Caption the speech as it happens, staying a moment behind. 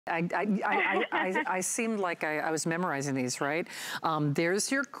I seemed like I was memorizing these, right?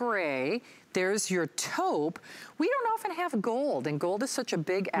 There's your gray, there's your taupe. We don't often have gold, and gold is such a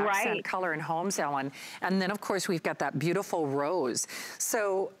big accent color in homes, Ellen. And then, of course, we've got that beautiful rose.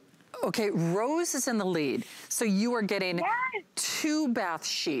 So, okay, rose is in the lead. So you are getting 2 bath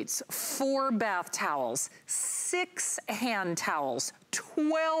sheets, 4 bath towels, 6 hand towels,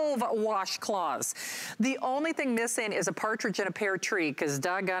 12 washcloths. The only thing missing is a partridge in a pear tree, because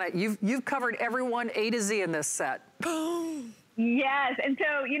doggone it, you've covered everyone A to Z in this set. Yes, and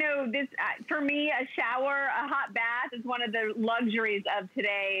so, you know, this, for me, a shower, a hot bath is one of the luxuries of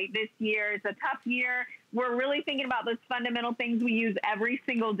today. This year is a tough year. We're really thinking about those fundamental things we use every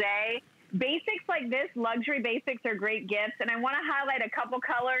single day. Basics like this, luxury basics, are great gifts. And I want to highlight a couple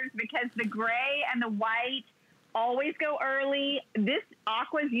colors because the gray and the white always go early. This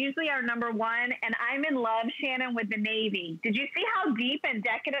aqua is usually our #1, and I'm in love, Shannon, with the navy. Did you see how deep and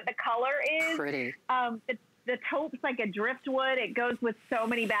decadent the color is? Pretty. The taupe's like a driftwood. It goes with so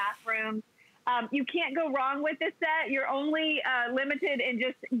many bathrooms. You can't go wrong with this set. You're only limited in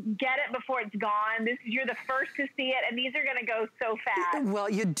just get it before it's gone. You're the first to see it, and these are gonna go so fast. Well,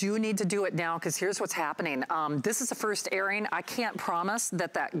 you do need to do it now, because here's what's happening. This is the first airing. I can't promise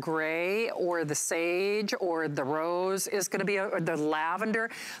that that gray or the sage or the rose is gonna be, or the lavender.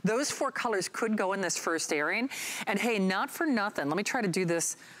 Those 4 colors could go in this first airing. And hey, not for nothing, let me try to do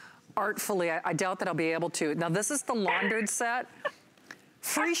this artfully. I doubt that I'll be able to. Now, this is the laundered set.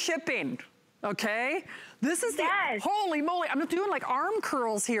 Free shipping. Okay? This is the, holy moly, I'm doing like arm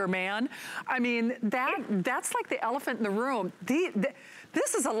curls here, man. I mean, that's like the elephant in the room.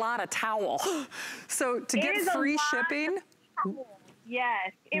 This is a lot of towel. So to get free shipping.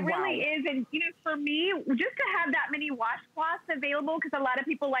 Yes, it really is. And, you know, for me, just to have that many washcloths available, because a lot of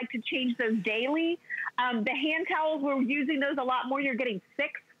people like to change those daily. The hand towels, we're using those a lot more. You're getting 6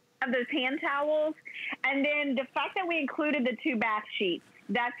 of those hand towels. And then the fact that we included the 2 bath sheets,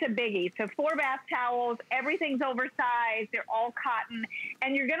 that's a biggie. So 4 bath towels, everything's oversized, they're all cotton,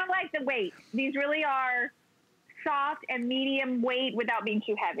 and you're gonna like the weight. These really are soft and medium weight without being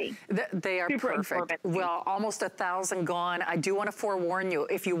too heavy. They are perfect. Well, almost 1,000 gone. I do want to forewarn you,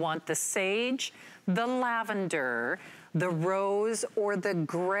 if you want the sage, the lavender, the rose, or the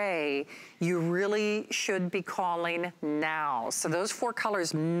gray, you really should be calling now. So those 4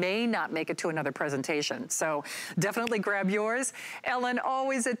 colors may not make it to another presentation. So definitely grab yours. Ellen,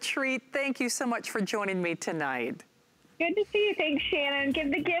 always a treat. Thank you so much for joining me tonight. Good to see you. Thanks, Shannon.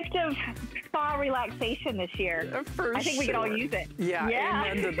 Give the gift of spa relaxation this year. I think we can all use it. Yeah,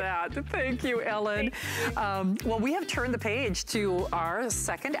 amen to that. Thank you, Ellen. Well, we have turned the page to our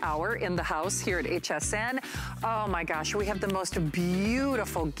second hour in the house here at HSN. Oh my gosh, we have the most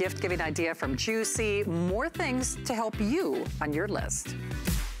beautiful gift-giving idea from Juicy. More things to help you on your list.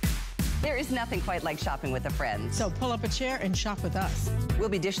 There is nothing quite like shopping with a friend. So pull up a chair and shop with us. We'll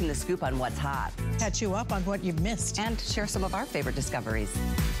be dishing the scoop on what's hot. Catch you up on what you've missed. And share some of our favorite discoveries.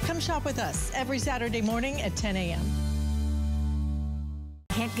 Come shop with us every Saturday morning at 10 a.m.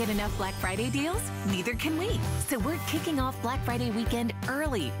 Can't get enough Black Friday deals? Neither can we. So we're kicking off Black Friday weekend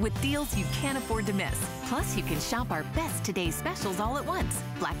early with deals you can't afford to miss. Plus, you can shop our best today's specials all at once.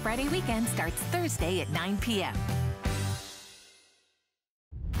 Black Friday weekend starts Thursday at 9 p.m.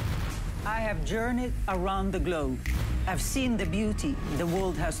 I have journeyed around the globe. I've seen the beauty the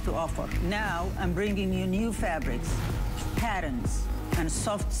world has to offer. Now I'm bringing you new fabrics, patterns, and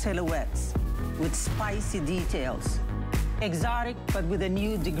soft silhouettes with spicy details. Exotic, but with a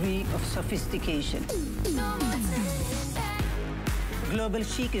new degree of sophistication. Global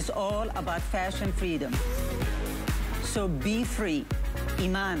Chic is all about fashion freedom. So be free.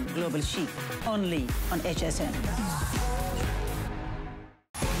 Iman Global Chic, only on HSN.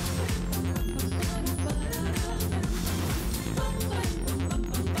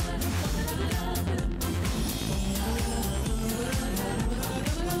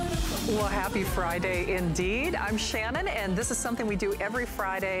 Well, happy Friday indeed. I'm Shannon, and this is something we do every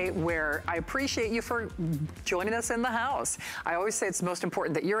Friday where I appreciate you for joining us in the house. I always say it's most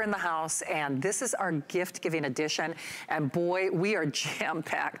important that you're in the house, and this is our gift-giving edition, and boy, we are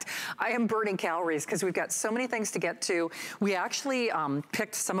jam-packed. I am burning calories because we've got so many things to get to. We actually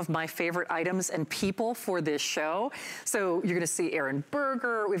picked some of my favorite items and people for this show. So you're gonna see Aaron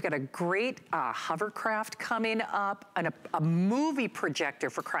Berger. We've got a great hovercraft coming up, and a movie projector,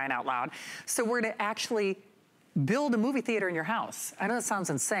 for crying out loud. So we're gonna actually build a movie theater in your house. I know that sounds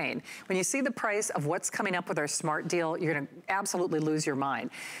insane. When you see the price of what's coming up with our smart deal, you're gonna absolutely lose your mind.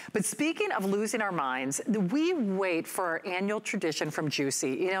 But speaking of losing our minds, we wait for our annual tradition from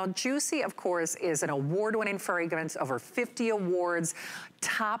Juicy. You know, Juicy, of course, is an award-winning fragrance, over 50 awards,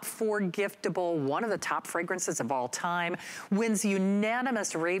 top 4 giftable, one of the top fragrances of all time, wins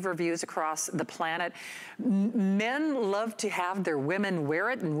unanimous rave reviews across the planet. Men love to have their women wear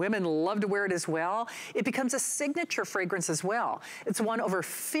it, and women love to wear it as well. It becomes a signature fragrance as well. It's won over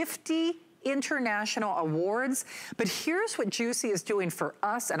 50 international awards, but here's what Juicy is doing for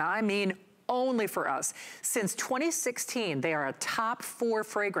us, and I mean only for us. Since 2016, they are a top 4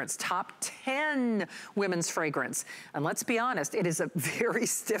 fragrance, top 10 women's fragrance. And let's be honest, it is a very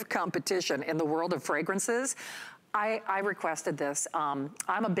stiff competition in the world of fragrances. I requested this. I'm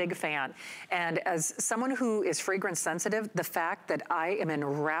a big fan. And as someone who is fragrance sensitive, the fact that I am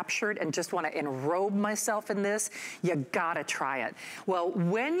enraptured and just want to enrobe myself in this, you gotta try it. Well,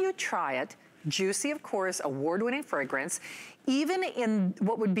 when you try it, Juicy, of course, award-winning fragrance, even in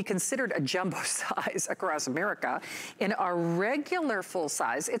what would be considered a jumbo size across America, in our regular full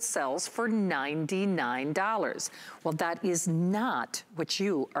size, it sells for $99. Well, that is not what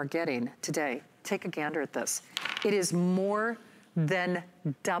you are getting today. Take a gander at this. It is more than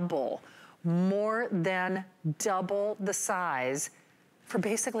double the size for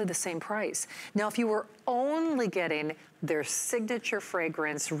basically the same price. Now, if you were only getting their signature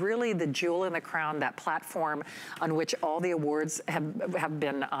fragrance, really the jewel in the crown, that platform on which all the awards have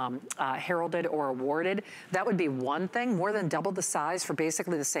been heralded or awarded, that would be one thing, more than double the size for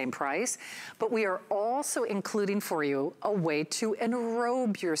basically the same price. But we are also including for you a way to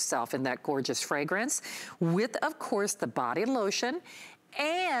enrobe yourself in that gorgeous fragrance with, of course, the body lotion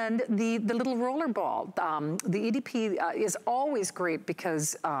and the little roller ball. The EDP is always great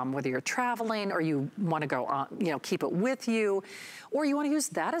because whether you're traveling or you want to go on, keep it with you, or you want to use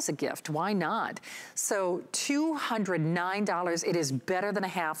that as a gift, why not? So $209, it is better than a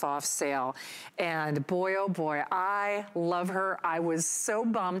half off sale. And boy, oh boy, I love her. I was so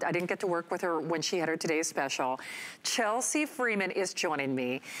bummed I didn't get to work with her when she had her Today's Special. Chelsea Freeman is joining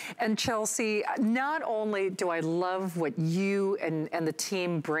me. And Chelsea, not only do I love what you and the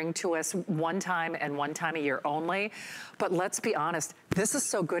team bring to us one time and one time a year only, but let's be honest, this is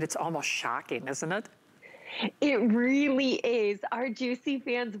so good it's almost shocking, isn't it? It really is. Our Juicy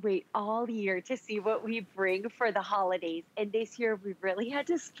fans wait all year to see what we bring for the holidays. And this year, we really had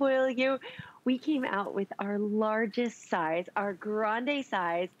to spoil you. We came out with our largest size, our grande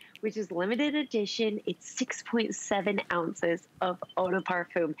size, which is limited edition. It's 6.7 ounces of eau de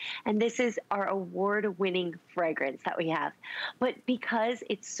parfum. And this is our award-winning fragrance that we have. But because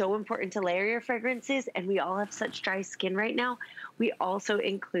it's so important to layer your fragrances, and we all have such dry skin right now, we also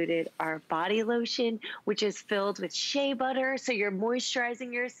included our body lotion, which is filled with shea butter. So you're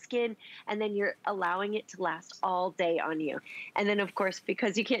moisturizing your skin, and then you're allowing it to last all day on you. And then, of course,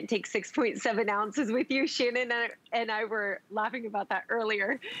 because you can't take 6.7 ounces with you, Shannon and I were laughing about that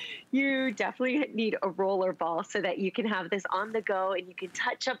earlier, you definitely need a roller ball so that you can have this on the go and you can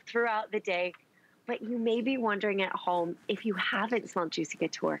touch up throughout the day. But you may be wondering at home, if you haven't smelled Juicy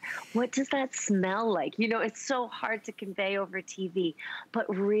Couture, what does that smell like? It's so hard to convey over TV,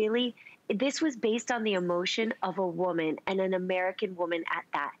 but really, this was based on the emotion of a woman, and an American woman at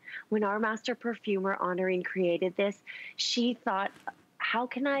that. When our master perfumer, Honorine, created this, she thought, how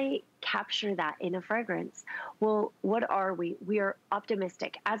can I capture that in a fragrance? Well, what are we? We are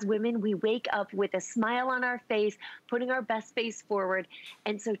optimistic. As women, we wake up with a smile on our face, putting our best face forward.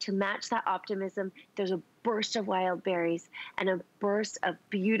 And so to match that optimism, there's a burst of wild berries and a burst of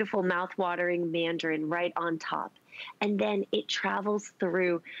beautiful mouth-watering mandarin right on top. And then it travels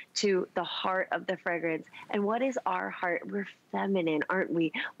through to the heart of the fragrance. And what is our heart? We're feminine, aren't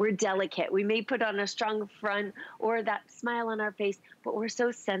we? We're delicate. We may put on a strong front or that smile on our face, but we're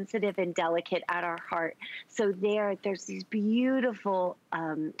so sensitive and delicate at our heart. So there's these beautiful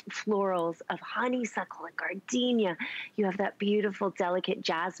florals of honeysuckle and gardenia. You have that beautiful, delicate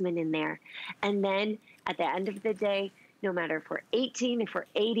jasmine in there. And then at the end of the day, no matter if we're 18, if we're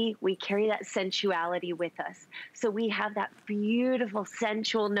 80, we carry that sensuality with us. So we have that beautiful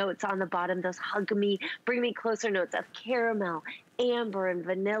sensual notes on the bottom, those hug me, bring me closer notes of caramel, amber, and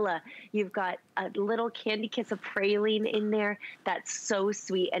vanilla. You've got a little candy kiss of praline in there that's so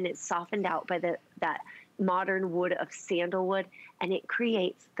sweet, and it's softened out by that modern wood of sandalwood, and it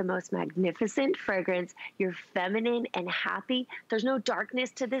creates the most magnificent fragrance. You're feminine and happy. There's no darkness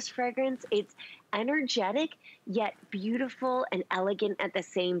to this fragrance. It's energetic, yet beautiful and elegant at the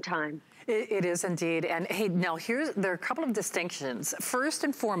same time. It is indeed. And hey, now there are a couple of distinctions. First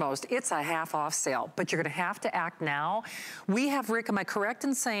and foremost, it's a half off sale, but you're gonna have to act now. We have, Rick, am I correct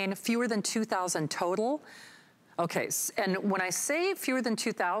in saying fewer than 2,000 total? Okay, and when I say fewer than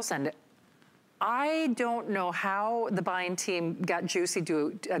 2,000, I don't know how the buying team got Juicy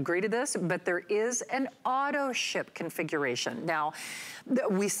to agree to this, but there is an auto ship configuration. Now,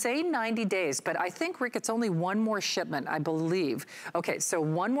 we say 90 days, but I think, Rick, it's only one more shipment, I believe. Okay, so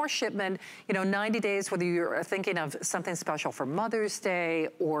one more shipment, you know, 90 days, whether you're thinking of something special for Mother's Day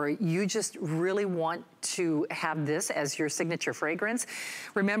or you just really want to have this as your signature fragrance.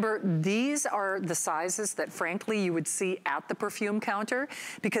 Remember, these are the sizes that, frankly, you would see at the perfume counter,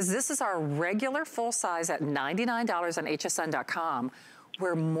 because this is our regular full size at $99 on hsn.com.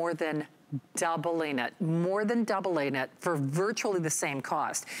 We're more than doubling it for virtually the same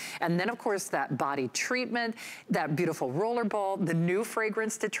cost. And then, of course, that body treatment, that beautiful roller ball, the new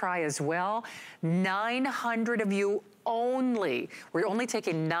fragrance to try as well. 900 of you only. We're only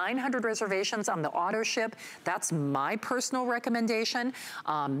taking 900 reservations on the auto ship. That's my personal recommendation.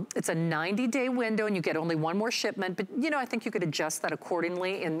 It's a 90-day window and you get only one more shipment, but you know, I think you could adjust that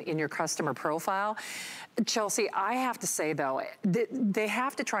accordingly in your customer profile. Chelsea, I have to say though, they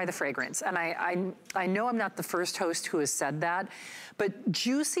have to try the fragrance. And I know I'm not the first host who has said that, but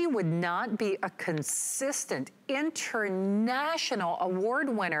Juicy would not be a consistent international award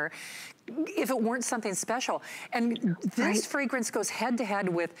winner if it weren't something special. And this fragrance goes head to head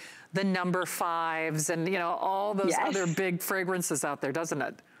with the number 5s and, you know, all those other big fragrances out there, doesn't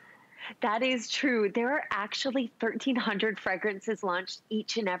it? That is true. There are actually 1,300 fragrances launched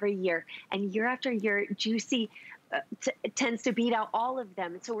each and every year. And year after year, Juicy tends to beat out all of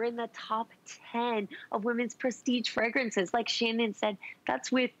them. So we're in the top 10 of women's prestige fragrances. Like Shannon said,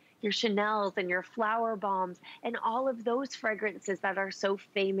 that's with your Chanel's and your flower bombs and all of those fragrances that are so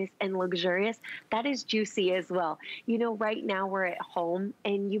famous and luxurious. That is Juicy as well. You know, right now we're at home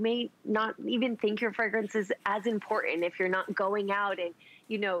and you may not even think your fragrance is as important if you're not going out, and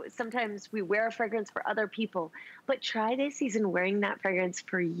you know, sometimes we wear a fragrance for other people, but try this season wearing that fragrance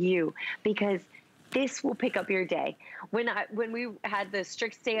for you, because this will pick up your day. When we had the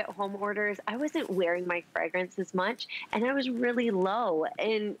strict stay-at-home orders, I wasn't wearing my fragrance as much, and I was really low.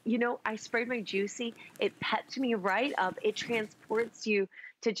 And, you know, I sprayed my Juicy. It pepped me right up. It transports you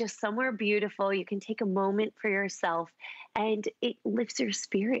to just somewhere beautiful. You can take a moment for yourself, and it lifts your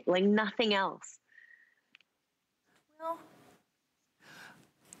spirit like nothing else. Well,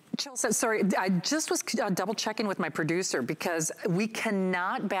 Chelsea, sorry, I just was double checking with my producer because we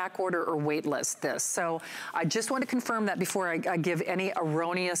cannot back order or wait list this. So I just want to confirm that before I give any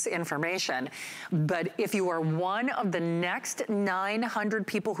erroneous information. But if you are one of the next 900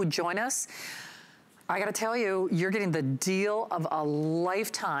 people who join us, I gotta tell you, you're getting the deal of a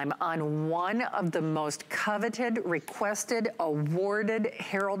lifetime on one of the most coveted, requested, awarded,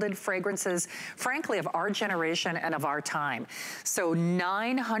 heralded fragrances, frankly, of our generation and of our time. So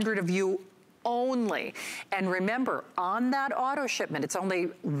 900 of you only. And remember, on that auto shipment, it's only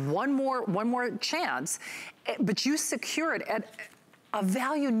one more chance, but you secure it at a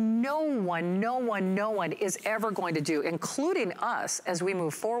value no one is ever going to do, including us as we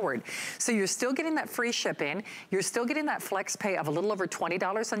move forward. So you're still getting that free shipping, you're still getting that flex pay of a little over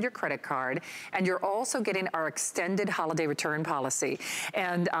 $20 on your credit card, and you're also getting our extended holiday return policy.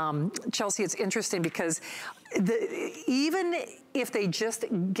 And Chelsea, it's interesting because even if they just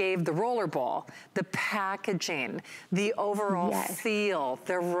gave the roller ball, the packaging, the overall feel,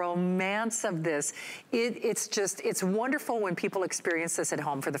 the romance of this, it's wonderful when people experience this at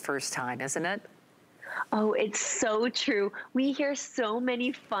home for the first time, isn't it? Oh, it's so true. We hear so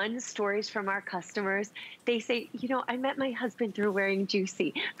many fun stories from our customers. They say, you know, I met my husband through wearing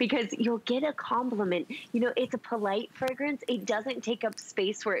Juicy, because you'll get a compliment. You know, it's a polite fragrance. It doesn't take up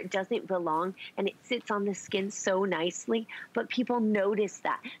space where it doesn't belong, and it sits on the skin so nicely, but people notice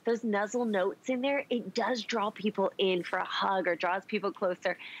that. Those nuzzle notes in there, it does draw people in for a hug or draws people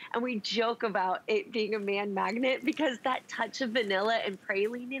closer. And we joke about it being a man magnet because that touch of vanilla and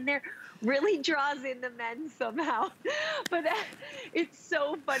praline in there really draws in the men somehow. But it's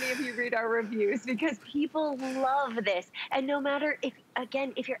so funny if you read our reviews, because people love this. And no matter if,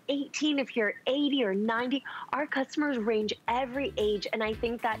 again, if you're 18, if you're 80 or 90, our customers range every age. And I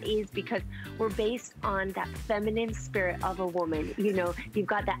think that is because we're based on that feminine spirit of a woman. You know, you've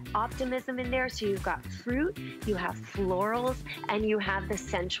got that optimism in there. So you've got fruit, you have florals, and you have the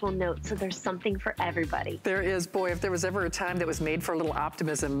sensual notes. So there's something for everybody. There is, boy, if there was ever a time that was made for a little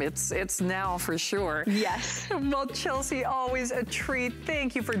optimism, it's now for sure. Yes. Well, Chelsea, always a treat.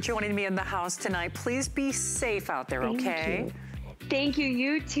 Thank you for joining me in the house tonight. Please be safe out there, okay? Thank you. Thank you.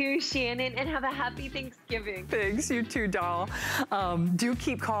 You too, Shannon, and have a happy Thanksgiving. Thanks, you too, doll. Do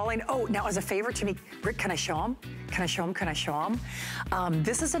keep calling. Oh, now as a favor to me, Rick, can I show them? Can I show them? Can I show them?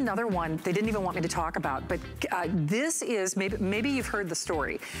 This is another one they didn't even want me to talk about, but this is, maybe you've heard the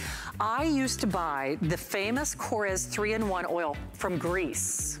story. I used to buy the famous Corez 3-in-1 oil from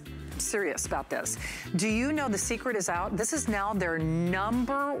Greece. Serious about this. Do you know the secret is out? This is now their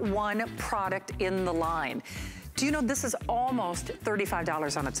 #1 product in the line. Do you know this is almost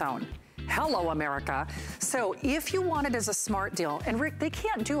 $35 on its own? Hello, America. So if you want it as a smart deal, and Rick, they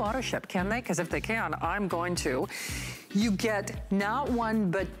can't do auto ship, can they? Because if they can, I'm going to. You get not 1,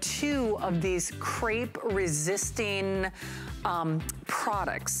 but 2 of these crepe resisting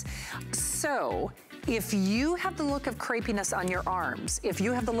products. So if you have the look of crepiness on your arms, if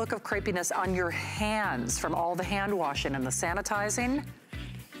you have the look of crepiness on your hands from all the hand washing and the sanitizing,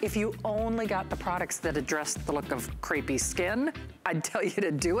 if you only got the products that address the look of crepey skin, I'd tell you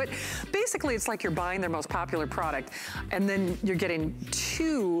to do it. Basically, it's like you're buying their most popular product, and then you're getting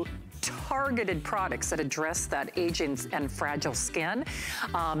 2 targeted products that address that aging and fragile skin.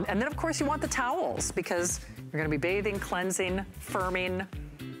 And then, of course, you want the towels because you're gonna be bathing, cleansing, firming,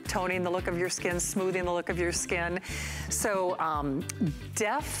 toning the look of your skin, smoothing the look of your skin. So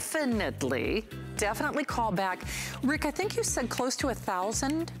definitely call back. Rick, I think you said close to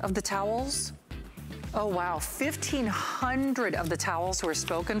 1,000 of the towels. Oh wow, 1,500 of the towels were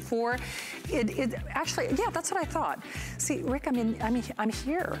spoken for. It actually, yeah, that's what I thought. See, Rick, I'm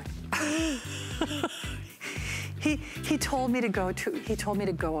here. He told me to go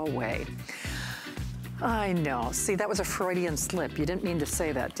away. I know. See, that was a Freudian slip. You didn't mean to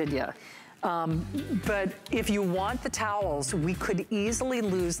say that, did you? But if you want the towels, we could easily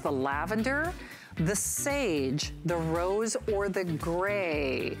lose the lavender, the sage, the rose, or the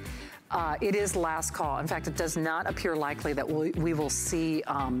gray. It is last call. In fact, it does not appear likely that we will see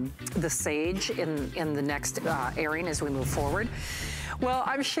the sage in the next airing as we move forward. Well,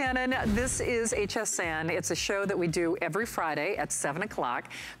 I'm Shannon. This is HSN. It's a show that we do every Friday at 7 o'clock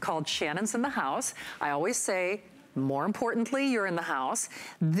called Shannon's in the House. I always say, more importantly, you're in the house.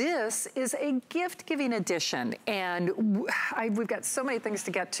 This is a gift-giving edition, and we've got so many things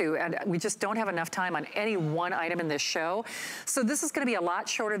to get to, and we just don't have enough time on any one item in this show. So this is gonna be a lot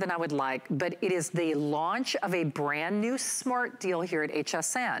shorter than I would like, but it is the launch of a brand new smart deal here at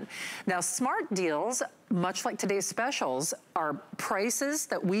HSN. Now, smart deals, much like today's specials, are prices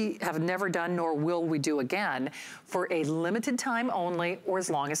that we have never done nor will we do again for a limited time only or as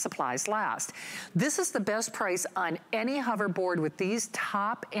long as supplies last. This is the best price on any hoverboard with these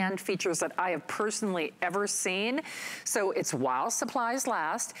top-end features that I have personally ever seen. So it's while supplies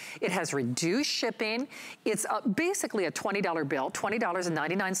last. It has reduced shipping. It's basically a $20 bill,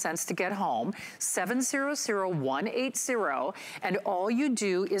 $20.99 to get home, 700180, and all you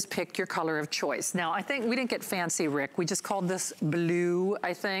do is pick your color of choice. Now, I think we didn't get fancy, Rick. We just called this blue,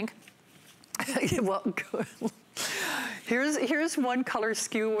 I think. Well, good. Here's one color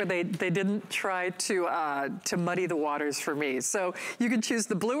skew where they didn't try to muddy the waters for me. So you can choose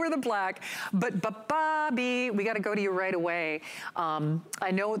the blue or the black, but Bobby, we got to go to you right away.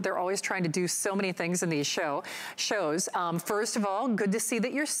 I know they're always trying to do so many things in these shows. First of all, good to see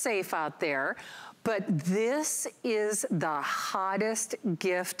that you're safe out there. But this is the hottest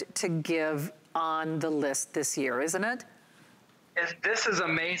gift to give on the list this year, isn't it? This is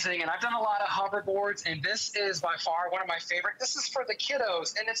amazing, and I've done a lot of hoverboards, and this is by far one of my favorite. This is for the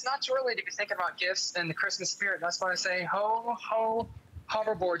kiddos, and it's not too early to be thinking about gifts and the Christmas spirit. That's why I say, ho, ho,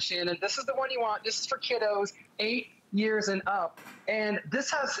 hoverboard, Shannon. This is the one you want. This is for kiddos 8 years and up, and this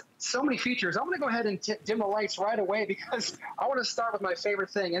has so many features. I'm going to go ahead and dim the lights right away because I want to start with my favorite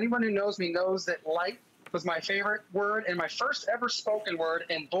thing. Anyone who knows me knows that light was my favorite word and my first ever spoken word,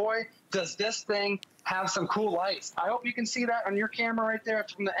 and boy, does this thing have some cool lights. I hope you can see that on your camera right there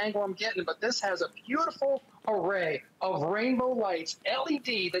from the angle I'm getting, but this has a beautiful array of rainbow lights,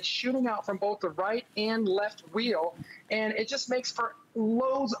 LED, that's shooting out from both the right and left wheel, and it just makes for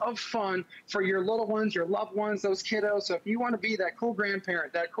loads of fun for your little ones, your loved ones, those kiddos. So if you want to be that cool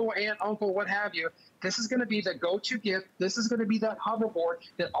grandparent, that cool aunt, uncle, what have you, this is going to be the go-to gift. This is going to be that hoverboard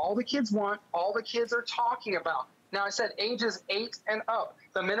that all the kids want, all the kids are talking about. Now, I said ages 8 and up.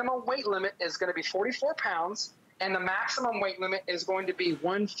 The minimum weight limit is going to be 44 pounds, and the maximum weight limit is going to be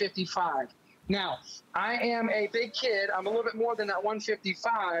 155. Now, I am a big kid. I'm a little bit more than that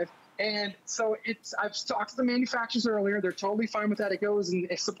 155. And so I've talked to the manufacturers earlier. They're totally fine with that. It goes and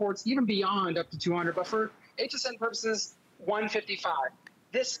it supports even beyond up to 200. But for HSN purposes, 155.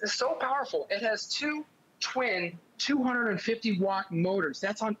 This is so powerful. It has 2 twin 250-watt motors.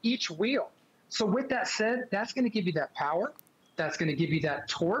 That's on each wheel. So with that said, that's going to give you that power, That's going to give you that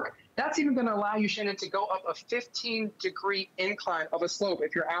torque. That's even going to allow you, Shannon, to go up a 15-degree incline of a slope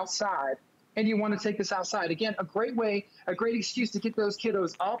if you're outside and you want to take this outside. Again, a great way, a great excuse to get those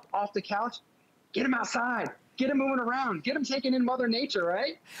kiddos up off the couch. Get them outside. Get them moving around. Get them taking in Mother Nature,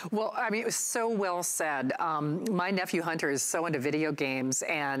 right? Well, I mean, it was so well said. My nephew Hunter is so into video games,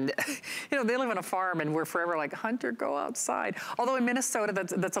 and you know, they live on a farm, and we're forever like, Hunter, go outside. Although in Minnesota,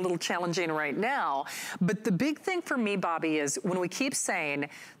 that's a little challenging right now. But the big thing for me, Bobby, is when we keep saying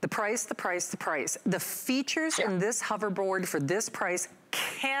the price, the price, the price, the features in this hoverboard for this price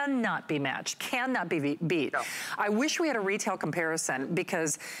cannot be matched, cannot be beat. No. I wish we had a retail comparison,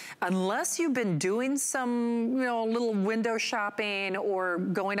 because unless you've been doing some, you know, little window shopping or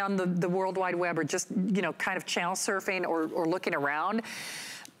going on the World Wide Web, or just, you know, kind of channel surfing or looking around,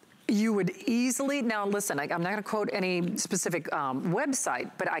 you would easily, now listen, I'm not gonna quote any specific website,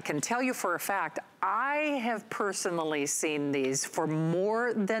 but I can tell you for a fact, I have personally seen these for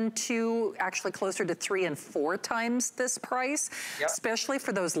more than 2, actually closer to 3 and 4 times this price, especially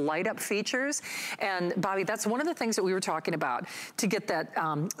for those light up features. And Bobby, that's one of the things that we were talking about, to get that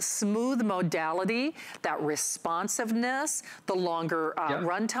smooth modality, that responsiveness, the longer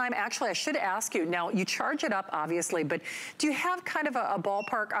runtime. Actually, I should ask you, now you charge it up obviously, but do you have kind of a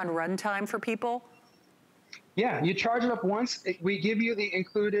ballpark on runtime for people? Yeah, you charge it up once. We give you the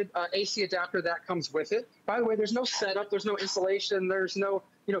included AC adapter that comes with it. By the way, there's no setup, there's no installation, there's no,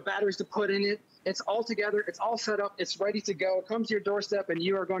 you know, batteries to put in it. It's all together, it's all set up, it's ready to go. It comes to your doorstep, and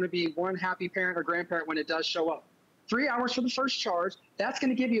you are going to be one happy parent or grandparent when it does show up. 3 hours for the first charge. That's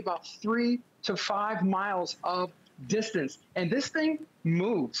going to give you about 3 to 5 miles of distance. And this thing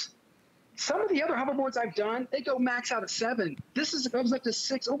moves. Some of the other hoverboards I've done, they go max out at 7. This goes up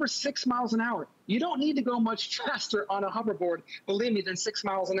to over 6 miles an hour. You don't need to go much faster on a hoverboard, believe me, than 6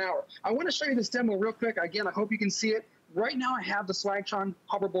 miles an hour. I want to show you this demo real quick. Again, I hope you can see it. Right now, I have the Swagtron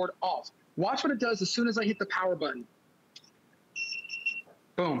hoverboard off. Watch what it does as soon as I hit the power button.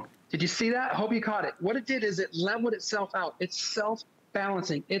 Boom. Did you see that? I hope you caught it. What it did is it leveled itself out. It's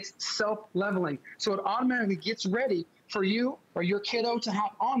self-balancing. It's self-leveling. So it automatically gets ready for you or your kiddo to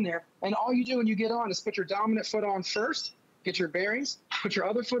have on there. And all you do when you get on is put your dominant foot on first, get your bearings, put your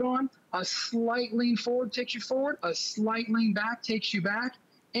other foot on, a slight lean forward takes you forward, a slight lean back takes you back.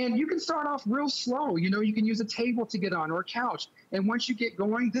 And you can start off real slow. You know, you can use a table to get on or a couch. And once you get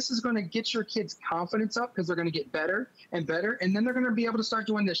going, this is going to get your kids' confidence up, because they're going to get better and better. And then they're going to be able to start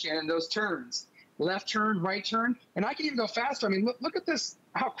doing this, Shannon, those turns. Left turn, right turn, and I can even go faster. I mean, look at this,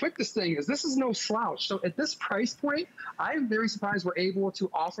 how quick this thing is. This is no slouch. So at this price point, I'm very surprised we're able to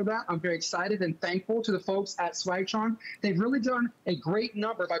offer that. I'm very excited and thankful to the folks at Swagtron. They've really done a great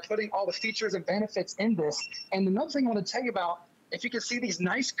number by putting all the features and benefits in this. And another thing I want to tell you about, if you can see these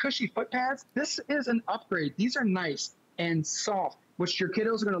nice cushy foot pads, this is an upgrade. These are nice and soft, which your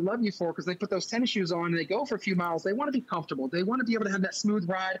kiddos are going to love you for, because they put those tennis shoes on and they go for a few miles. They want to be comfortable. They want to be able to have that smooth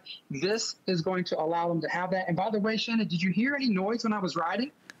ride. This is going to allow them to have that. And by the way, Shannon, did you hear any noise when I was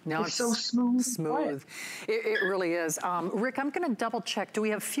riding? No, it's so smooth. Smooth. It really is. Rick, I'm going to double check. Do we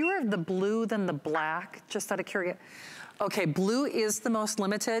have fewer of the blue than the black? Just out of curiosity. Okay, blue is the most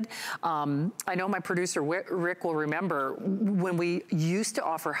limited. I know my producer Rick will remember when we used to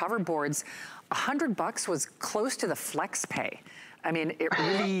offer hoverboards, $100 was close to the flex pay. I mean, it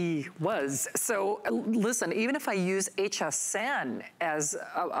really was. So listen, even if I use HSN as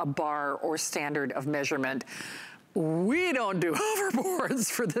a bar or standard of measurement, we don't do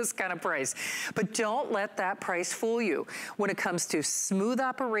hoverboards for this kind of price. But don't let that price fool you. When it comes to smooth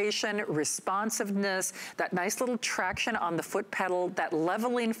operation, responsiveness, that nice little traction on the foot pedal, that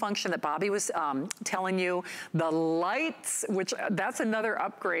leveling function that Bobby was telling you, the lights, which that's another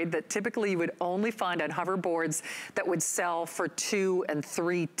upgrade that typically you would only find on hoverboards that would sell for 2 and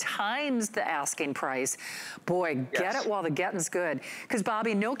 3 times the asking price. Boy, get it while the getting's good. Because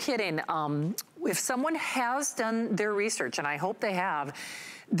Bobby, no kidding, if someone has done their research, and I hope they have,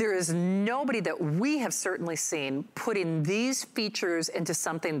 there is nobody that we have certainly seen putting these features into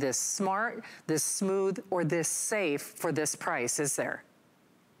something this smart, this smooth, or this safe for this price, is there?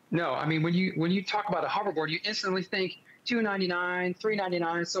 No, I mean, when you talk about a hoverboard, you instantly think $299,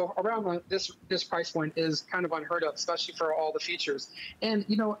 $399. So around this price point is kind of unheard of, especially for all the features. And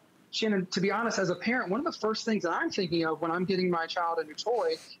you know, Shannon, to be honest, as a parent, one of the first things that I'm thinking of when I'm getting my child a new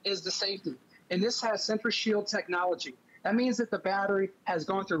toy is the safety. And this has Central Shield technology. That means that the battery has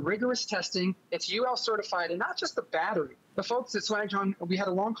gone through rigorous testing. It's UL certified, and not just the battery. The folks at Swagtron, we had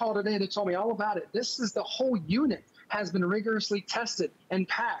a long call today. They told me all about it. This is the whole unit has been rigorously tested and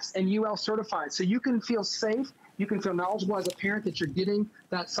passed and UL certified. So you can feel safe. You can feel knowledgeable as a parent that you're getting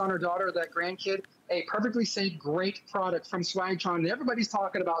that son or daughter or that grandkid a perfectly safe, great product from Swagtron. Everybody's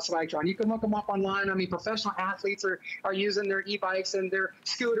talking about Swagtron. You can look them up online. I mean, professional athletes are using their e-bikes and their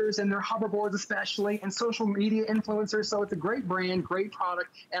scooters and their hoverboards especially, and social media influencers. So it's a great brand, great product,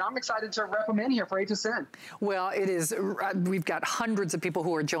 and I'm excited to rep them in here for HSN. Well, it is, we've got hundreds of people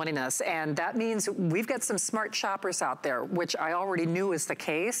who are joining us, and that means we've got some smart shoppers out there, which I already knew is the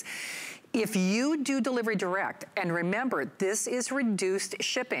case. If you do delivery direct, and remember, this is reduced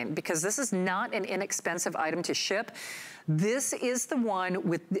shipping because this is not an inexpensive item to ship. This is the one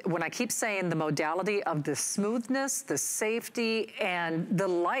with, when I keep saying the modality of the smoothness, the safety, and the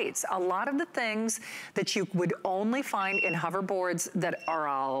lights. A lot of the things that you would only find in hoverboards that are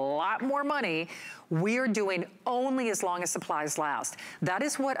a lot more money, we are doing only as long as supplies last. That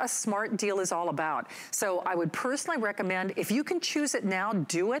is what a smart deal is all about. So I would personally recommend, if you can choose it now,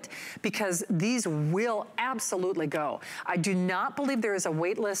 do it, because these will absolutely go. I do not believe there is a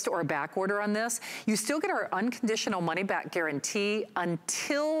wait list or a back order on this. You still get our unconditional money back guarantee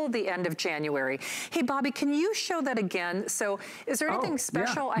until the end of January. Hey, Bobby, can you show that again? So is there anything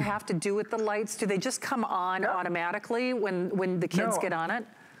special I have to do with the lights? Do they just come on automatically when the kids get on it?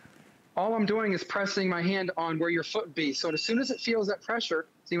 All I'm doing is pressing my hand on where your foot would be. So as soon as it feels that pressure,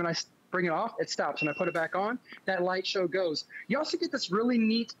 see when I bring it off, it stops. When I put it back on, that light show goes. You also get this really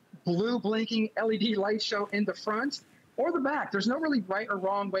neat blue blinking LED light show in the front or the back. There's no really right or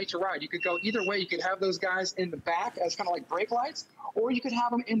wrong way to ride. You could go either way. You could have those guys in the back as kind of like brake lights, or you could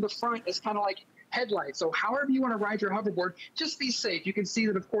have them in the front as kind of like headlights. So however you want to ride your hoverboard, just be safe. You can see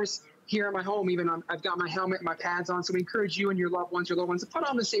that, of course, here at my home, even I've got my helmet and my pads on, so we encourage you and your loved ones to put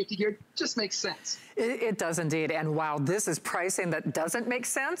on the safety gear. It just makes sense. It does indeed, and wow, this is pricing that doesn't make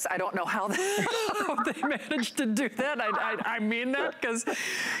sense. I don't know how they managed to do that. I mean that because,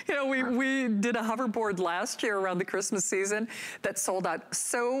 you know, we did a hoverboard last year around the Christmas season that sold out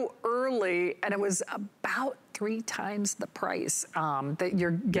so early, and it was about 3 times the price that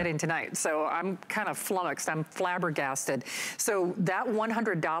you're getting tonight. So I'm kind of flummoxed. I'm flabbergasted. So that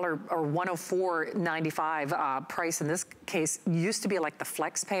 $100 or $104.95 price in this case used to be like the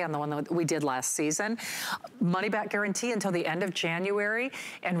flex pay on the one that we did last season. Money back guarantee until the end of January.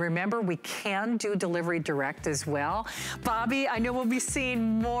 And remember, we can do delivery direct as well. Bobby, I know we'll be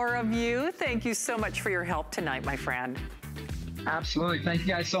seeing more of you. Thank you so much for your help tonight, my friend. Absolutely. Thank you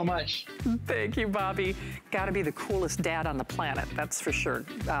guys so much. Thank you, Bobby. Got to be the coolest dad on the planet, that's for sure,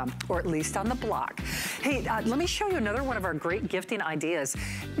 or at least on the block. Hey, let me show you another one of our great gifting ideas.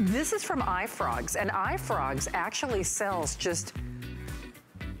 This is from iFrogs, and iFrogs actually sells just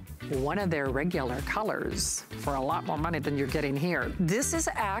one of their regular colors for a lot more money than you're getting here. This is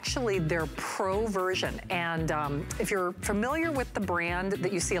actually their pro version, and if you're familiar with the brand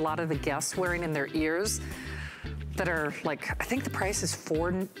that you see a lot of the guests wearing in their ears, that are like, I think the price is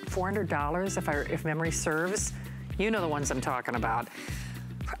 $400 if memory serves. You know the ones I'm talking about.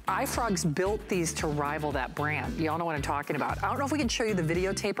 iFrogs built these to rival that brand. Y'all know what I'm talking about. I don't know if we can show you the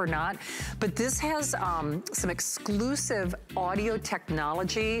videotape or not, but this has some exclusive audio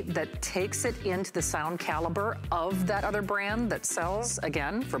technology that takes it into the sound caliber of that other brand that sells,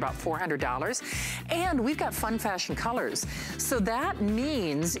 again, for about $400. And we've got fun fashion colors. So that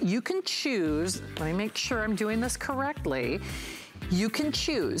means you can choose, let me make sure I'm doing this correctly. You can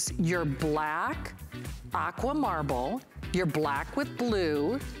choose your black, aqua marble, your black with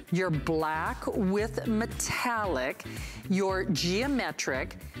blue, your black with metallic, your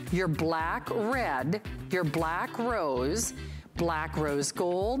geometric, your black red, your black rose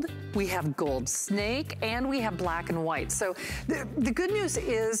gold, we have gold snake, and we have black and white. So the good news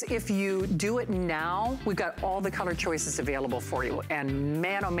is if you do it now, we've got all the color choices available for you. And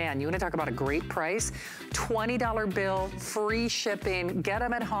man, oh man, you want to talk about a great price? $20 bill, free shipping, get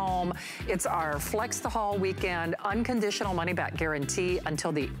them at home. It's our Flex the Haul weekend, unconditional money back guarantee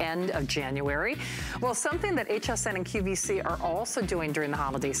until the end of January. Well, something that HSN and QVC are also doing during the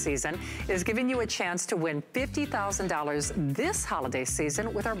holiday season is giving you a chance to win $50,000 this holiday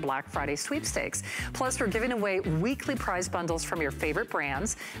season with our Black Friday sweepstakes. Plus, we're giving away weekly prize bundles from your favorite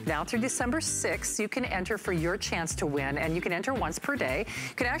brands. Now through December 6th, you can enter for your chance to win, and you can enter once per day.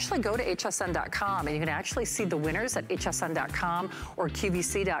 You can actually go to hsn.com, and you can actually see the winners at hsn.com or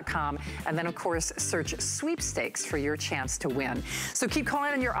qvc.com, and then, of course, search sweepstakes for your chance to win. So keep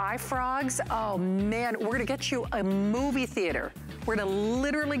calling on your iFrogs. Oh, man, we're going to get you a movie theater. We're going to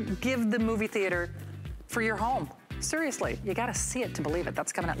literally give the movie theater for your home. Seriously, you gotta see it to believe it.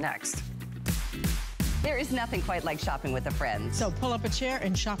 That's coming up next. There is nothing quite like shopping with a friend. So pull up a chair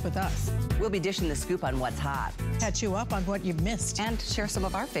and shop with us. We'll be dishing the scoop on what's hot. Catch you up on what you've missed. And share some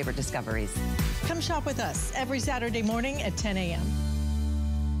of our favorite discoveries. Come shop with us every Saturday morning at 10 a.m.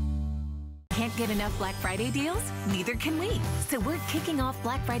 Can't get enough Black Friday deals? Neither can we. So we're kicking off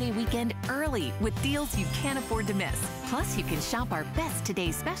Black Friday weekend early with deals you can't afford to miss. Plus, you can shop our best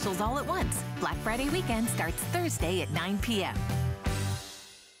today's specials all at once. Black Friday weekend starts Thursday at 9 p.m.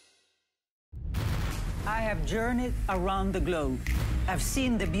 I have journeyed around the globe. I've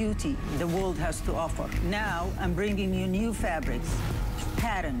seen the beauty the world has to offer. Now I'm bringing you new fabrics,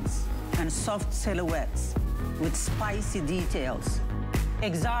 patterns, and soft silhouettes with spicy details.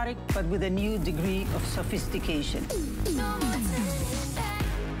 Exotic, but with a new degree of sophistication.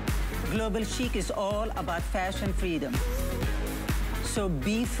 Global chic is all about fashion freedom. So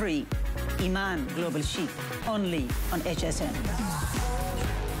be free. Iman Global Chic, only on HSN.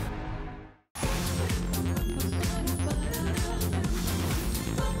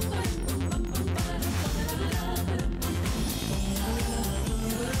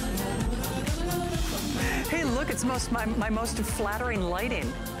 Hey, look, it's my most flattering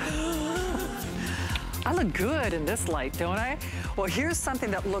lighting. I look good in this light, don't I? Well, here's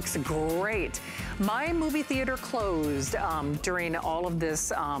something that looks great. My movie theater closed during all of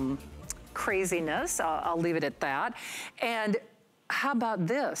this craziness. I'll leave it at that. And how about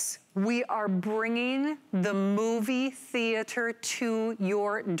this? We are bringing the movie theater to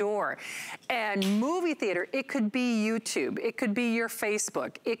your door. And movie theater, it could be YouTube, it could be your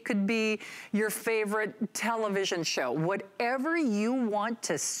Facebook, it could be your favorite television show. Whatever you want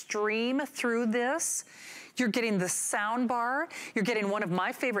to stream through this, you're getting the sound bar. You're getting one of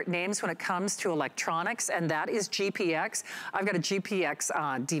my favorite names when it comes to electronics, and that is GPX. I've got a GPX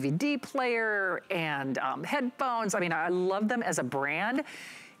DVD player and headphones. I mean, I love them as a brand.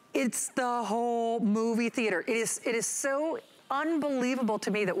 It's the whole movie theater. It is so unbelievable to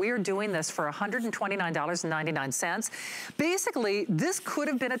me that we are doing this for $129.99. Basically, this could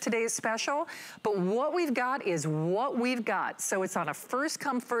have been a today's special, but what we've got is what we've got. So it's on a first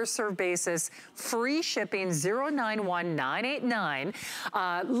come, first serve basis, free shipping, 091989.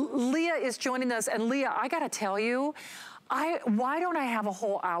 Leah is joining us, and Leah, I gotta tell you, why don't I have a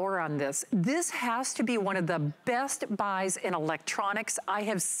whole hour on this? This has to be one of the best buys in electronics I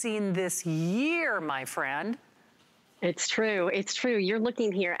have seen this year, my friend. It's true. It's true. You're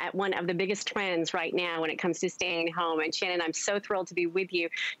looking here at one of the biggest trends right now when it comes to staying home. And Shannon, I'm so thrilled to be with you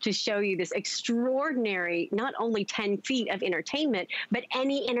to show you this extraordinary, not only 10 feet of entertainment, but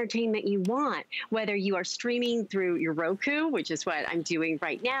any entertainment you want, whether you are streaming through your Roku, which is what I'm doing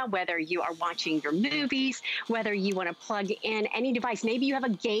right now, whether you are watching your movies, whether you want to plug in any device. Maybe you have a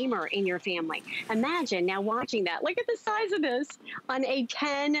gamer in your family. Imagine now watching that. Look at the size of this on a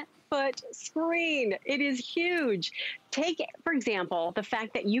 10-foot screen. It is huge. Take, for example, the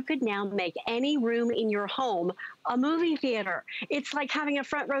fact that you could now make any room in your home a movie theater. It's like having a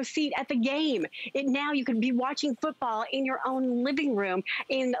front row seat at the game. Now you could be watching football in your own living room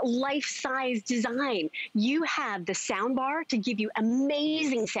in life-size design. You have the sound bar to give you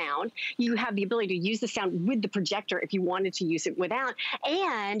amazing sound. You have the ability to use the sound with the projector if you wanted to use it without,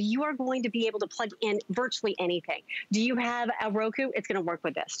 and you are going to be able to plug in virtually anything. Do you have a Roku? It's going to work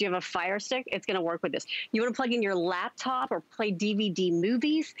with this. Do you have a Fire Stick? It's going to work with this. You want to plug in your laptop or play DVD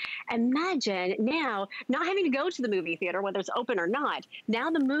movies? Imagine now not having to go to the movie theater, whether it's open or not. Now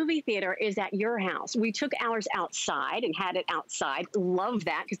the movie theater is at your house. We took ours outside and had it outside. Love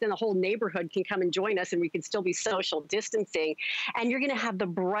that, because then the whole neighborhood can come and join us and we can still be social distancing. And you're going to have the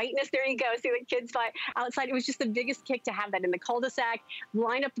brightness. There you go. See the kids outside. It was just the biggest kick to have that in the cul-de-sac.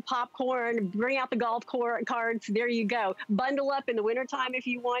 Line up the popcorn, bring out the golf carts. There you go. Bundle up in the wintertime if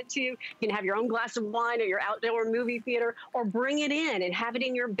you want to. You can have your own glass of wine at your outdoor movie theater, or bring it in and have it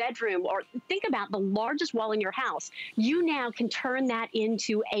in your bedroom. Or think about the largest wall in your house. You now can turn that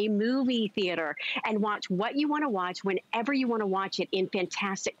into a movie theater and watch what you want to watch whenever you want to watch it in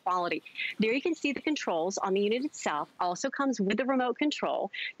fantastic quality. There you can see the controls on the unit itself. Also comes with the remote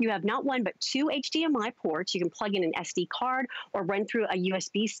control. You have not one but two HDMI ports. You can plug in an SD card or run through a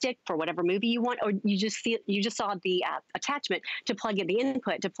USB stick for whatever movie you want, or you just saw the attachment to plug in the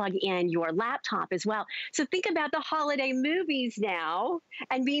input to plug in your laptop as well. So think about the holidays. holiday movies now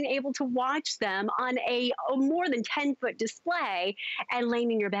and being able to watch them on a more than 10-foot display and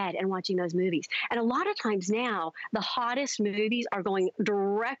laying in your bed and watching those movies. And a lot of times now, the hottest movies are going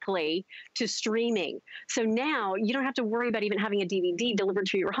directly to streaming. So now you don't have to worry about even having a DVD delivered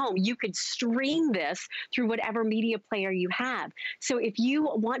to your home. You could stream this through whatever media player you have. So if you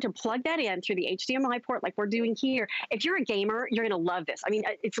want to plug that in through the HDMI port like we're doing here, if you're a gamer, you're going to love this. I mean,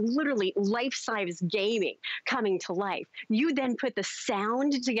 it's literally life-size gaming coming to life. You then put the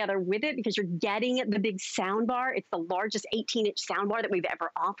sound together with it because you're getting the big sound bar. It's the largest 18-inch sound bar that we've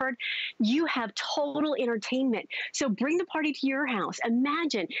ever offered. You have total entertainment. So bring the party to your house.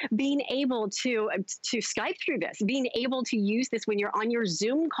 Imagine being able to Skype through this, being able to use this when you're on your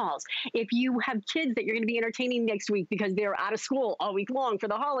Zoom calls. If you have kids that you're going to be entertaining next week because they're out of school all week long for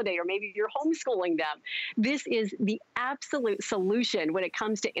the holiday, or maybe you're homeschooling them, this is the absolute solution when it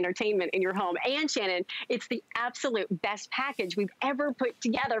comes to entertainment in your home. And Shannon, it's the absolute best package we've ever put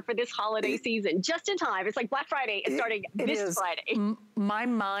together for this holiday season. Just in time. It's like Black Friday is starting this Friday. My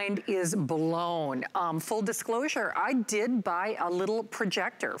mind is blown. Full disclosure, I did buy a little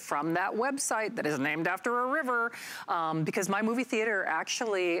projector from that website that is named after a river because my movie theater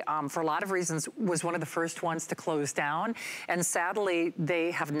actually, for a lot of reasons, was one of the first ones to close down. And sadly,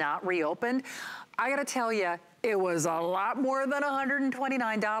 they have not reopened. I gotta tell you, it was a lot more than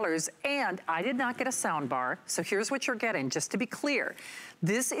 $129, and I did not get a sound bar. So here's what you're getting, just to be clear.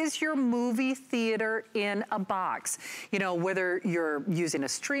 This is your movie theater in a box. You know, whether you're using a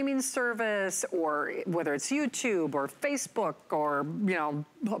streaming service or whether it's YouTube or Facebook or, you know,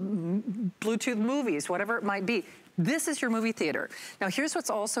 Bluetooth movies, whatever it might be. This is your movie theater. Now here's what's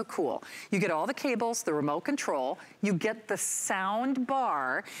also cool. You get all the cables, the remote control, you get the sound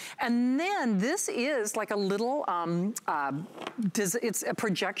bar, and then this is like a little, it's a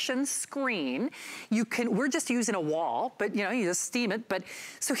projection screen. We're just using a wall, but you know, you just steam it. But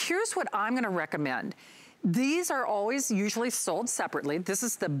so here's what I'm gonna recommend. These are always usually sold separately. This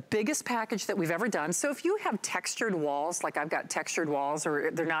is the biggest package that we've ever done. So if you have textured walls, like I've got textured walls, or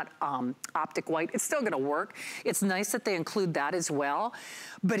they're not optic white, it's still gonna work. It's nice that they include that as well.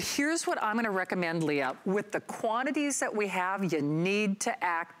 But here's what I'm gonna recommend, Leah. With the quantities that we have, you need to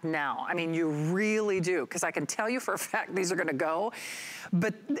act now. I mean, you really do, because I can tell you for a fact these are gonna go.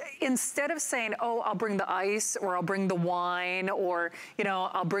 But instead of saying, oh, I'll bring the ice, or I'll bring the wine, or, you know,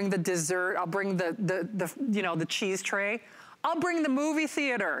 I'll bring the dessert, I'll bring the cheese tray, I'll bring the movie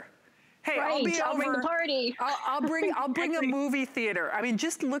theater. Hey, right, I'll bring the party. I'll bring a movie theater. I mean,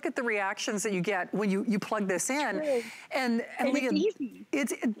 just look at the reactions that you get when you plug this in. And Leah, it's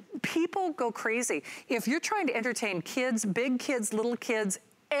easy. People go crazy. If you're trying to entertain kids, big kids, little kids,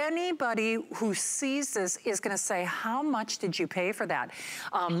 anybody who sees this is gonna say, how much did you pay for that?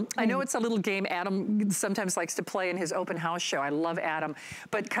 I know it's a little game Adam sometimes likes to play in his open house show. I love Adam,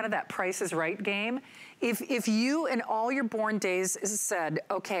 but kind of that Price is Right game. If you in all your born days said,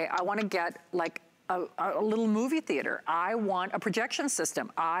 okay, I wanna get like a little movie theater. I want a projection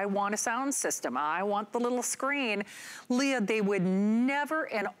system. I want a sound system. I want the little screen. Leah, they would never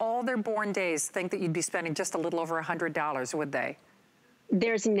in all their born days think that you'd be spending just a little over $100, would they?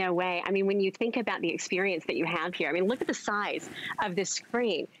 There's no way. I mean, when you think about the experience that you have here, I mean, look at the size of this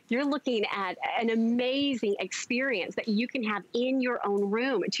screen. You're looking at an amazing experience that you can have in your own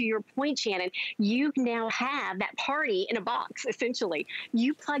room. To your point, Shannon, you now have that party in a box, essentially.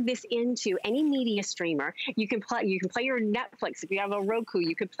 You plug this into any media streamer. You can play your Netflix. If you have a Roku,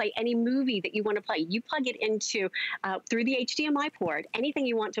 you could play any movie that you want to play. You plug it into, through the HDMI port, anything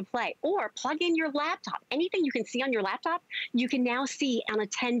you want to play, or plug in your laptop. Anything you can see on your laptop, you can now see on a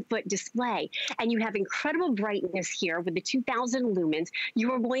 10-foot display. And you have incredible brightness here with the 2000 lumens.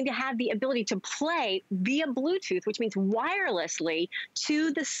 You are going to have the ability to play via Bluetooth, which means wirelessly,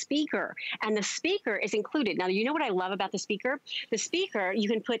 to the speaker. And the speaker is included. Now, you know what I love about the speaker? The speaker you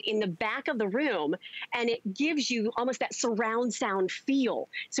can put in the back of the room, and it gives you almost that surround sound feel.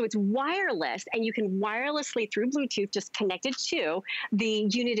 So it's wireless, and you can wirelessly through Bluetooth just connect it to the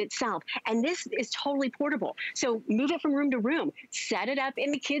unit itself. And this is totally portable. So move it from room to room. Set it up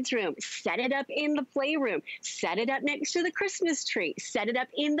in the kids' room, set it up in the playroom, set it up next to the Christmas tree, set it up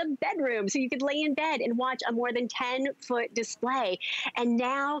in the bedroom so you could lay in bed and watch a more than 10-foot display. And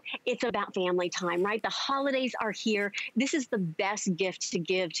now it's about family time, right? The holidays are here. This is the best gift to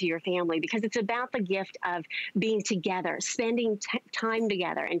give to your family because it's about the gift of being together, spending time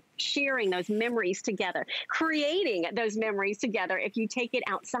together and sharing those memories together, creating those memories together if you take it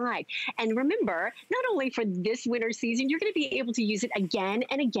outside. And remember, not only for this winter season, you're going to be able to use it again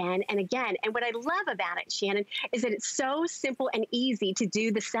and again and again. And what I love about it, Shannon, is that it's so simple and easy to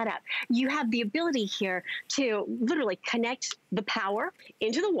do the setup. You have the ability here to literally connect the power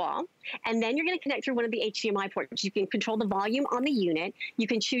into the wall, and then you're going to connect through one of the HDMI ports. You can control the volume on the unit. You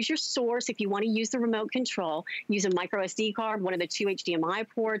can choose your source if you want to use the remote control. Use a micro SD card, one of the 2 HDMI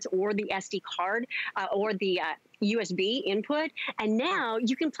ports, or the SD card, or the USB input, and now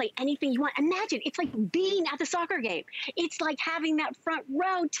you can play anything you want. Imagine, it's like being at the soccer game. It's like having that front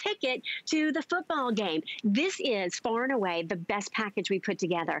row ticket to the football game. This is far and away the best package we put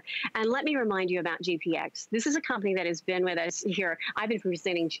together. And let me remind you about GPX. This is a company that has been with us here. I've been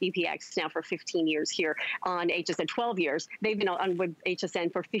presenting GPX now for 15 years here on HSN, 12 years. They've been on with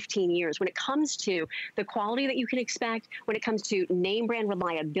HSN for 15 years. When it comes to the quality that you can expect, when it comes to name brand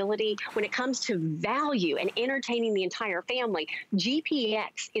reliability, when it comes to value and entertainment, the entire family,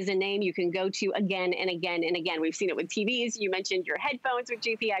 GPX is a name you can go to again and again and again. We've seen it with TVs. You mentioned your headphones with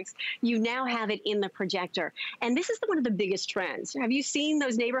GPX. You now have it in the projector. And this is one of the biggest trends. Have you seen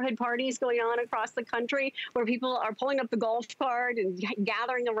those neighborhood parties going on across the country where people are pulling up the golf cart and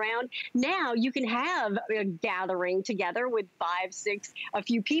gathering around? Now you can have a gathering together with 5, 6, a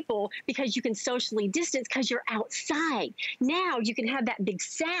few people because you can socially distance because you're outside. Now you can have that big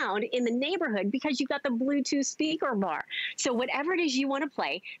sound in the neighborhood because you've got the Bluetooth speaker bar. So whatever it is you want to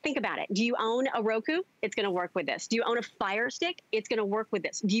play, think about it. Do you own a Roku? It's going to work with this. Do you own a Fire Stick? It's going to work with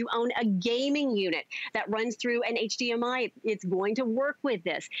this. Do you own a gaming unit that runs through an HDMI? It's going to work with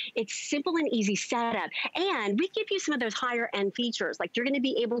this. It's simple and easy setup. And we give you some of those higher end features. Like you're going to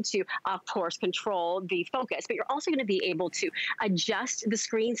be able to, of course, control the focus, but you're also going to be able to adjust the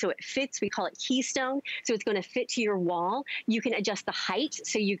screen so it fits. We call it Keystone. So it's going to fit to your wall. You can adjust the height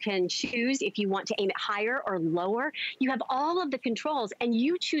so you can choose if you want to aim it higher or lower. You have all of the controls and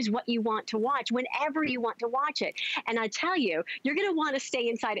you choose what you want to watch whenever you want to watch it. And I tell you, you're going to want to stay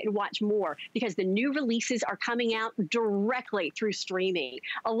inside and watch more because the new releases are coming out directly through streaming.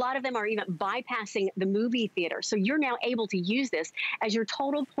 A lot of them are even bypassing the movie theater. So you're now able to use this as your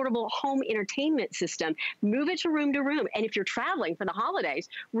total portable home entertainment system. Move it to room. And if you're traveling for the holidays,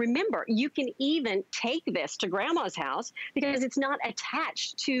 remember, you can even take this to grandma's house because it's not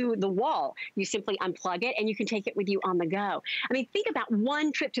attached to the wall. You simply unplug it and you can take it with you on the go. I mean, think about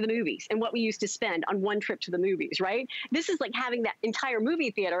one trip to the movies and what we used to spend on one trip to the movies, right? This is like having that entire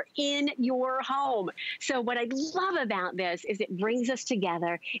movie theater in your home. So what I love about this is it brings us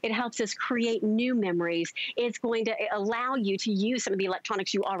together. It helps us create new memories. It's going to allow you to use some of the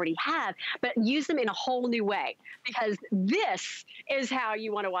electronics you already have, but use them in a whole new way because this is how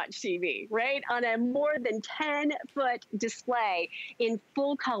you want to watch TV, right? On a more than 10-foot display in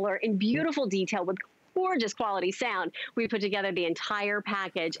full color, in beautiful detail with gorgeous quality sound. We put together the entire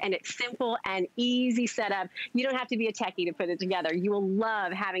package and it's simple and easy setup. You don't have to be a techie to put it together. You will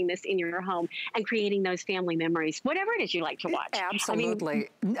love having this in your home and creating those family memories, whatever it is you like to watch. Absolutely.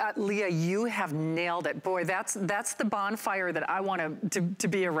 I mean, Leah, you have nailed it. Boy, that's the bonfire that I want to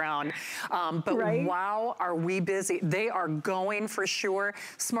be around. But right? Wow, are we busy. They are going for sure.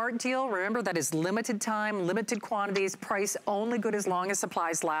 Smart deal, remember that is limited time, limited quantities, price only good as long as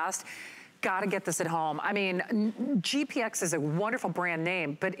supplies last. Gotta get this at home. I mean, GPX is a wonderful brand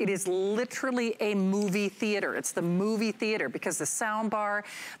name, but it is literally a movie theater. It's the movie theater because the sound bar,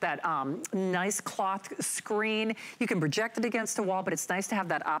 that nice cloth screen, you can project it against the wall, but it's nice to have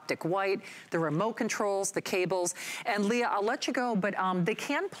that optic white, the remote controls, the cables. And Leah, I'll let you go, but they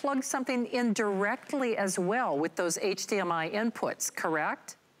can plug something in directly as well with those HDMI inputs,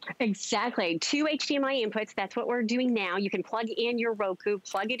 correct? Exactly. 2 HDMI inputs. That's what we're doing now. You can plug in your Roku,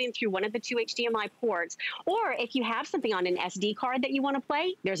 plug it in through one of the 2 HDMI ports. Or if you have something on an SD card that you want to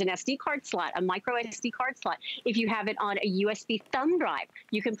play, there's an SD card slot, a micro SD card slot. If you have it on a USB thumb drive,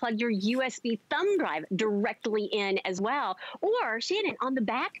 you can plug your USB thumb drive directly in as well. Or, Shannon, on the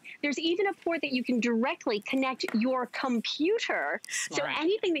back, there's even a port that you can directly connect your computer. Smart. So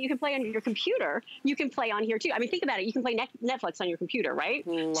anything that you can play on your computer, you can play on here too. I mean, think about it. You can play Netflix on your computer, right?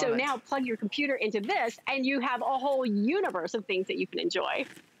 So now plug your computer into this and you have a whole universe of things that you can enjoy.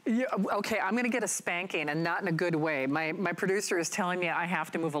 Yeah, okay, I'm gonna get a spanking and not in a good way. My producer is telling me I have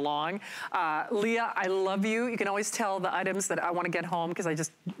to move along. Leah, I love you. You can always tell the items that I wanna get home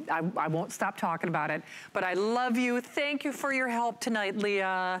because I won't stop talking about it. But I love you. Thank you for your help tonight,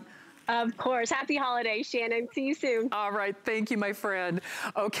 Leah. Of course. Happy holidays, Shannon. See you soon. All right. Thank you, my friend.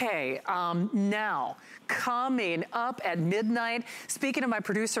 Okay. Now, coming up at midnight, speaking of my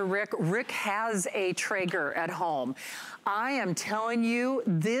producer, Rick has a Traeger at home. I am telling you,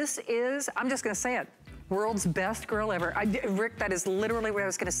 this is, I'm just going to say it, World's best grill ever. Rick, that is literally what I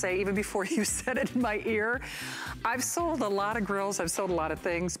was gonna say even before you said it in my ear. I've sold a lot of grills, I've sold a lot of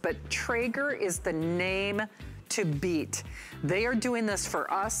things, but Traeger is the name to beat. They are doing this for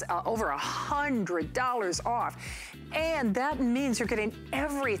us, over $100 off. And that means you're getting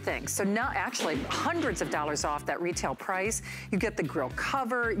everything. So now actually hundreds of dollars off that retail price. You get the grill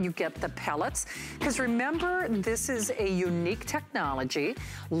cover, you get the pellets. Because remember, this is a unique technology,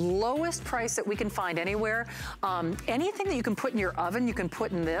 lowest price that we can find anywhere. Anything that you can put in your oven, you can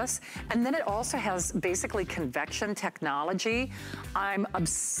put in this. And then it also has basically convection technology. I'm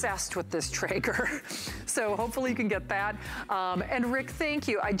obsessed with this Traeger. So hopefully you can get that. And Rick, thank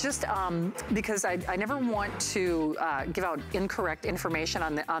you. I just, because I never want to give out incorrect information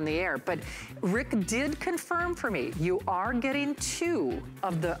on the air, but Rick did confirm for me, you are getting 2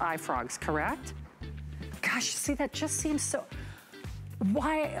 of the iFrogs, correct? Gosh, see, that just seems so,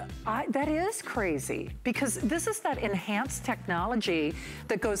 why, that is crazy, because this is that enhanced technology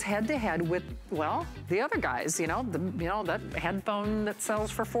that goes head to head with, well, the other guys, that headphone that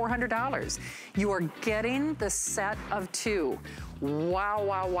sells for $400. You are getting the set of 2. Wow,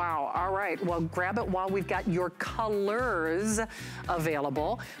 wow, wow. All right, well, grab it while we've got your colors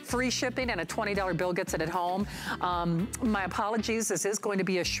available. Free shipping and a $20 bill gets it at home. My apologies, this is going to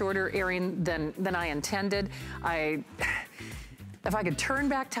be a shorter airing than I intended. If I could turn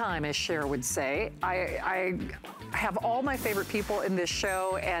back time, as Cher would say, I have all my favorite people in this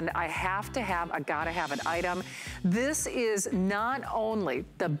show, and I gotta have an item. This is not only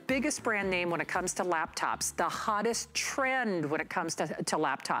the biggest brand name when it comes to laptops, the hottest trend when it comes to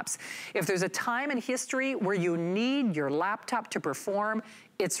laptops. If there's a time in history where you need your laptop to perform,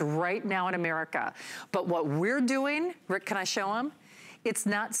 it's right now in America. But what we're doing, Rick, can I show them? It's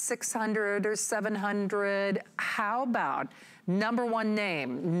not 600 or 700. How about #1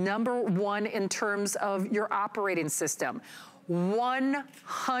 name, #1 in terms of your operating system?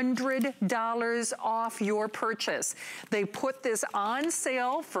 $100 off your purchase. They put this on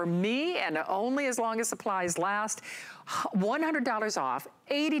sale for me and only as long as supplies last. $100 off,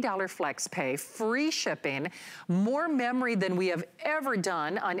 $80 flex pay, free shipping, more memory than we have ever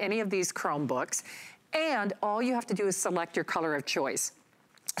done on any of these Chromebooks. And all you have to do is select your color of choice.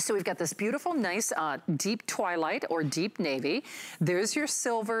 So we've got this beautiful, nice, deep twilight or deep navy. There's your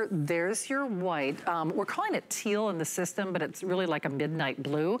silver, there's your white. We're calling it teal in the system, but it's really like a midnight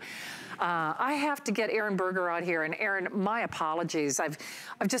blue. I have to get Aaron Berger out here, and Aaron, my apologies. I've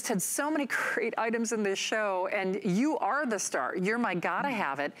just had so many great items in this show, and you are the star. You're my gotta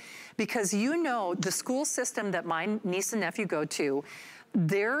have it, because you know the school system that my niece and nephew go to,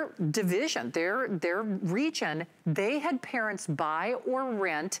 their division, their region, they had parents buy or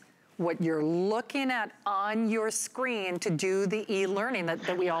rent what you're looking at on your screen to do the e-learning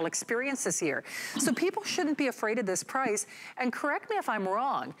that we all experience this year. So people shouldn't be afraid of this price. And correct me if I'm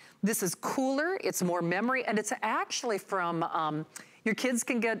wrong, this is cooler, it's more memory, and it's actually from, your kids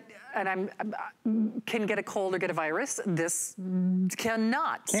can get, can get a cold or get a virus. This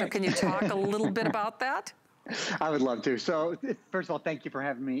cannot. So can you talk a little bit about that? I would love to. So first of all, thank you for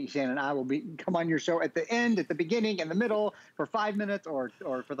having me, Shannon. I will come on your show at the end, at the beginning, in the middle for 5 minutes or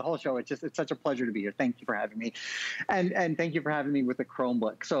for the whole show. It's such a pleasure to be here. Thank you for having me. And thank you for having me with the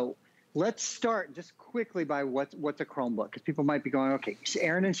Chromebook. So let's start just quickly by what's a Chromebook, because people might be going, okay,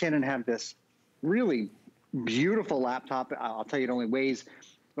 Aaron and Shannon have this really beautiful laptop. I'll tell you, it only weighs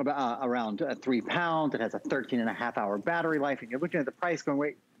around 3 pounds. It has a 13.5-hour battery life. And you're looking at the price going,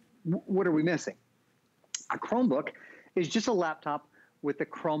 wait, what are we missing? A Chromebook is just a laptop with the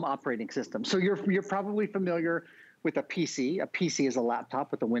Chrome operating system. So you're probably familiar with a PC. A PC is a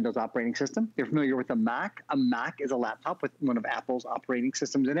laptop with the Windows operating system. You're familiar with a Mac. A Mac is a laptop with one of Apple's operating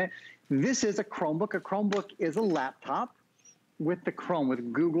systems in it. This is a Chromebook. A Chromebook is a laptop with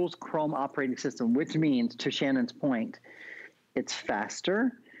Google's Chrome operating system, which means, to Shannon's point, it's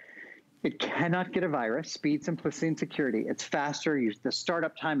faster. It cannot get a virus. Speed, simplicity, and security. It's faster. The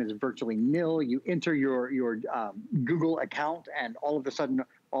startup time is virtually nil. You enter your Google account, and all of a sudden,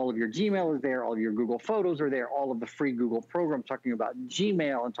 all of your Gmail is there. All of your Google Photos are there. All of the free Google programs, talking about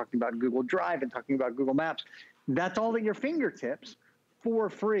Gmail and talking about Google Drive and talking about Google Maps. That's all at your fingertips for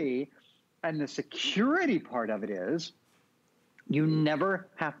free. And the security part of it is, you never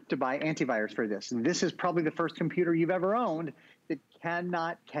have to buy antivirus for this. This is probably the first computer you've ever owned that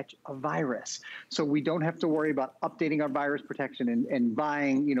cannot catch a virus. So we don't have to worry about updating our virus protection and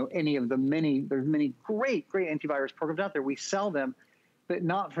buying, any of the there's many great antivirus programs out there. We sell them, but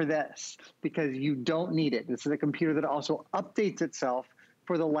not for this, because you don't need it. This is a computer that also updates itself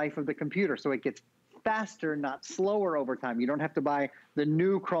for the life of the computer. So it gets faster, not slower over time. You don't have to buy the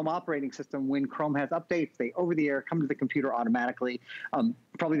new Chrome operating system. When Chrome has updates, they over the air come to the computer automatically.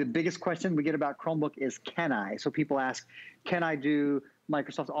 Probably the biggest question we get about Chromebook is, can I? So people ask, can I do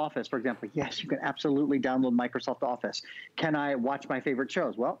Microsoft Office, for example? Yes, you can absolutely download Microsoft Office. Can I watch my favorite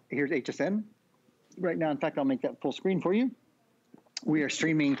shows? Well, here's HSN. Right now, in fact, I'll make that full screen for you. We are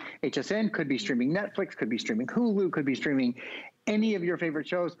streaming HSN, could be streaming Netflix, could be streaming Hulu, could be streaming any of your favorite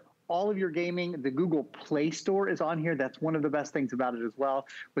shows. All of your gaming, the Google Play Store is on here. That's one of the best things about it as well.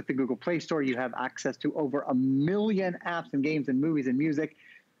 With the Google Play Store, you have access to over 1 million apps and games and movies and music.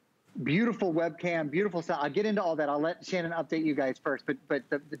 Beautiful webcam, beautiful sound. I'll get into all that. I'll let Shannon update you guys first. But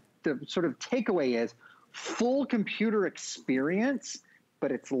the sort of takeaway is full computer experience,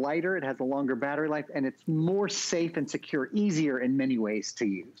 but it's lighter, it has a longer battery life, and it's more safe and secure, easier in many ways to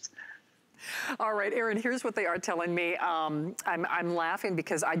use. All right, Aaron, here's what they are telling me. I'm laughing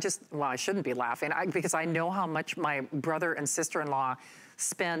because well, I shouldn't be laughing, because I know how much my brother and sister-in-law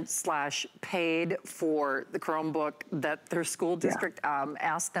spent/paid for the Chromebook that their school district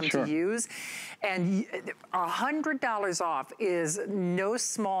asked them to use. And $100 off is no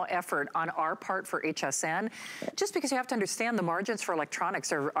small effort on our part for HSN, just because you have to understand the margins for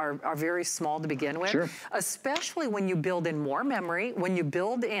electronics are very small to begin with, especially when you build in more memory, when you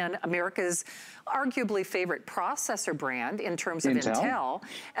build in America's arguably favorite processor brand in terms of Intel,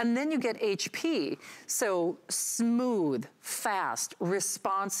 and then you get HP. So smooth, fast,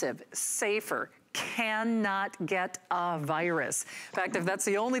 responsive, safer, cannot get a virus. In fact, if that's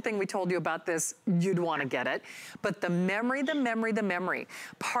the only thing we told you about this, you'd want to get it. But the memory, the memory, the memory.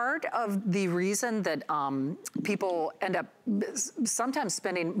 Part of the reason that people end up sometimes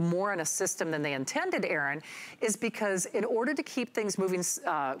spending more on a system than they intended, Aaron, is because in order to keep things moving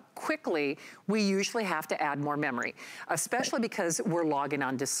quickly, we usually have to add more memory, especially because we're logging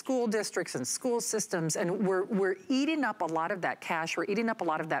on to school districts and school systems, and we're eating up a lot of that cache, we're eating up a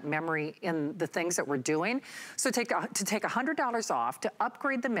lot of that memory in the things that we're doing. So to take $100 off, to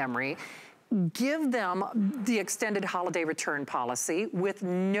upgrade the memory, give them the extended holiday return policy with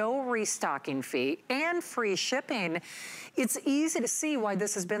no restocking fee and free shipping. It's easy to see why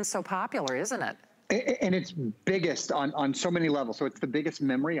this has been so popular, isn't it? And it's biggest on so many levels. So it's the biggest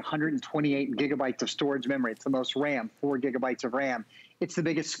memory, 128 gigabytes of storage memory. It's the most RAM, 4 gigabytes of RAM. It's the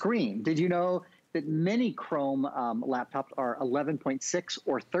biggest screen. Did you know that many Chrome laptops are 11.6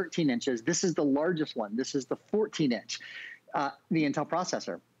 or 13 inches? This is the largest one. This is the 14-inch. The Intel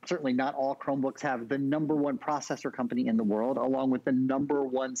processor. Certainly not all Chromebooks have the #1 processor company in the world, along with the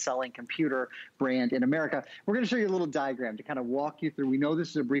 #1 selling computer brand in America. We're going to show you a little diagram to kind of walk you through. We know this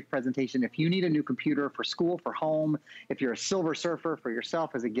is a brief presentation. If you need a new computer for school, for home, if you're a silver surfer for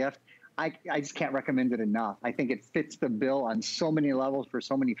yourself as a gift, I just can't recommend it enough. I think it fits the bill on so many levels for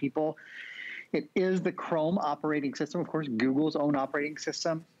so many people. It is the Chrome operating system, of course, Google's own operating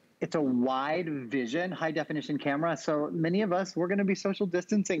system. It's a wide vision, high definition camera. So many of us, we're going to be social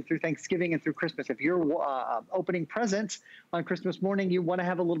distancing through Thanksgiving and through Christmas. If you're opening presents on Christmas morning, you want to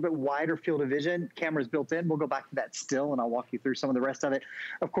have a little bit wider field of vision. Camera's built in. We'll go back to that still, and I'll walk you through some of the rest of it.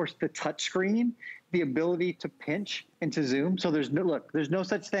 Of course, the touch screen, the ability to pinch and to zoom. So there's no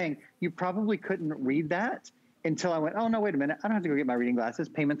such thing. You probably couldn't read that until I went, oh, no, wait a minute. I don't have to go get my reading glasses.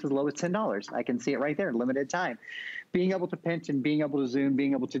 Payments as low as $10. I can see it right there, limited time. Being able to pinch and being able to zoom,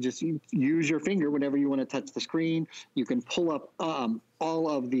 being able to just use your finger whenever you want to touch the screen. You can pull up all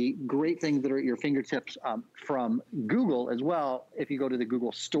of the great things that are at your fingertips from Google as well. If you go to the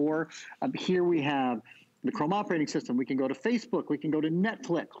Google Store, here we have the Chrome operating system. We can go to Facebook. We can go to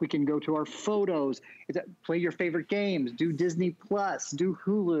Netflix. We can go to our photos. Play your favorite games. Do Disney Plus. Do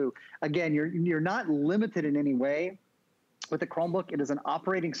Hulu. Again, you're not limited in any way. With the Chromebook, it is an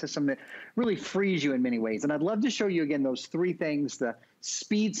operating system that really frees you in many ways. And I'd love to show you again those three things: the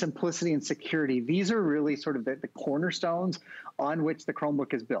speed, simplicity, and security. These are really sort of the cornerstones on which the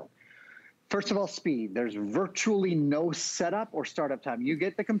Chromebook is built. First of all, speed. There's virtually no setup or startup time. You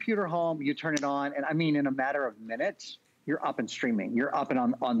get the computer home, you turn it on, and I mean, in a matter of minutes, you're up and streaming. You're up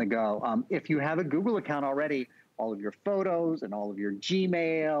and on the go. If you have a Google account already, all of your photos and all of your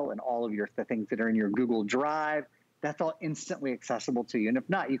Gmail and all of the things that are in your Google Drive, that's all instantly accessible to you. And if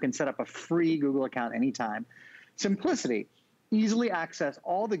not, you can set up a free Google account anytime. Simplicity. Easily access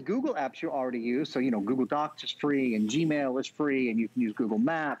all the Google apps you already use. So, Google Docs is free and Gmail is free, and you can use Google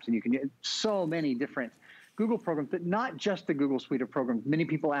Maps, and you can get so many different Google programs, but not just the Google suite of programs. Many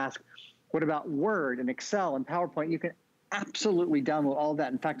people ask, what about Word and Excel and PowerPoint? You can absolutely download all of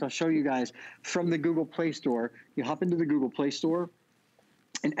that. In fact, I'll show you guys from the Google Play Store. You hop into the Google Play Store,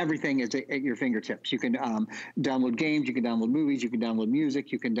 and everything is at your fingertips. You can download games, you can download movies, you can download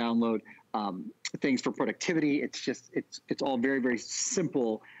music, you can download things for productivity. It's just, it's all very, very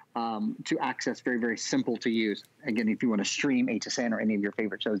simple to access, very, very simple to use. Again, if you want to stream HSN or any of your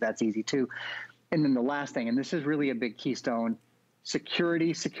favorite shows, that's easy too. And then the last thing, and this is really a big keystone,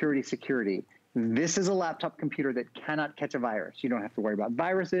 security, security, security. This is a laptop computer that cannot catch a virus. You don't have to worry about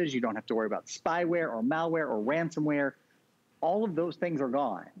viruses. You don't have to worry about spyware or malware or ransomware. All of those things are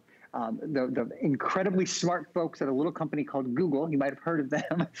gone. The incredibly smart folks at a little company called Google, you might have heard of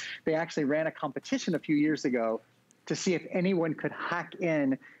them, they actually ran a competition a few years ago to see if anyone could hack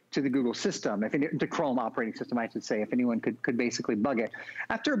in to the Google system, the Chrome operating system, I should say, if anyone could basically bug it.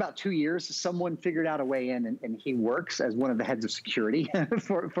 After about 2 years, someone figured out a way in, and he works as one of the heads of security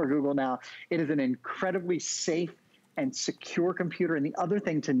for Google now. It is an incredibly safe and secure computer. And the other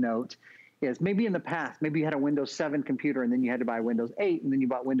thing to note is maybe in the past, maybe you had a Windows 7 computer and then you had to buy Windows 8 and then you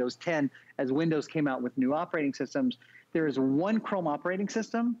bought Windows 10. As Windows came out with new operating systems, there is one Chrome operating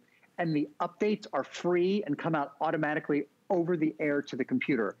system and the updates are free and come out automatically over the air to the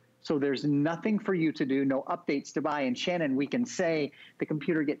computer. So there's nothing for you to do, no updates to buy. And Shannon, we can say the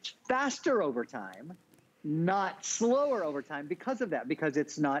computer gets faster over time, not slower over time because of that, because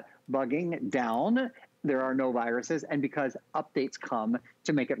it's not bugging down. There are no viruses, and because updates come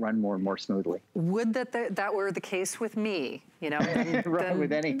to make it run more and more smoothly. Would that were the case with me, you know? Right,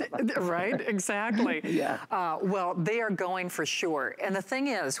 with any. Right, exactly. Yeah. Well, they are going for sure. And the thing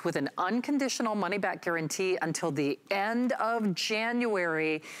is, with an unconditional money-back guarantee until the end of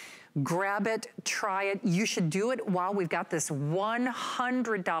January, grab it, try it. You should do it while we've got this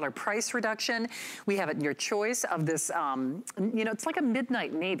 $100 price reduction. We have it in your choice of this, you know, it's like a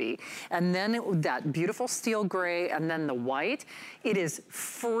midnight navy. And then that beautiful steel gray and then the white. It is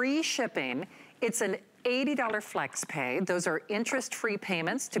free shipping. It's an $80 flex pay. Those are interest-free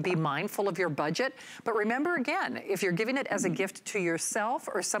payments to be mindful of your budget. But remember again, if you're giving it as a gift to yourself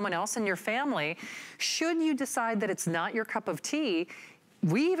or someone else in your family, should you decide that it's not your cup of tea,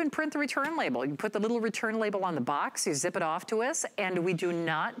 we even print the return label. You put the little return label on the box, you zip it off to us, and we do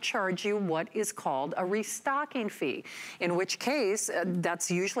not charge you what is called a restocking fee, in which case that's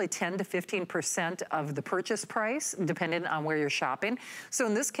usually 10 to 15% of the purchase price, depending on where you're shopping. So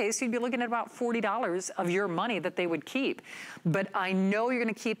in this case, you'd be looking at about $40 of your money that they would keep. But I know you're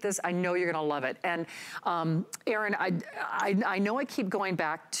gonna keep this, I know you're gonna love it. And Erin, I know I keep going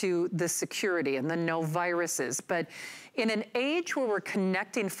back to the security and the no viruses, but in an age where we're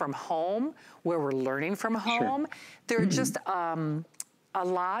connecting from home, where we're learning from home, there are just a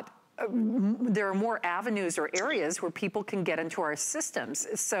lot, there are more avenues or areas where people can get into our systems.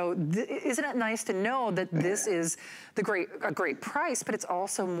 So isn't it nice to know that this is a great price, but it's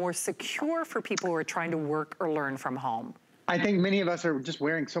also more secure for people who are trying to work or learn from home? I think many of us are just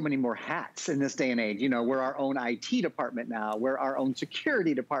wearing so many more hats in this day and age. You know, we're our own IT department now. We're our own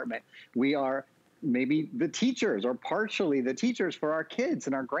security department. We are maybe the teachers or partially the teachers for our kids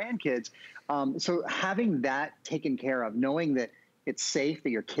and our grandkids. So having that taken care of, knowing that it's safe,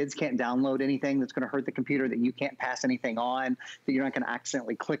 that your kids can't download anything that's going to hurt the computer, that you can't pass anything on, that you're not going to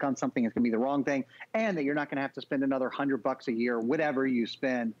accidentally click on something that's going to be the wrong thing, and that you're not going to have to spend another $100 a year, whatever you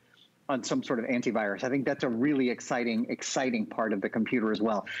spend on some sort of antivirus. I think that's a really exciting part of the computer as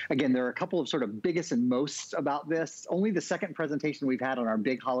well. Again, there are a couple of sort of biggest and most about this. Only the second presentation we've had on our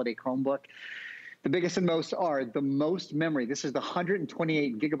big holiday Chromebook. The biggest and most are the most memory. This is the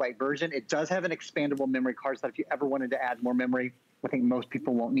 128 gigabyte version. It does have an expandable memory card, so if you ever wanted to add more memory, I think most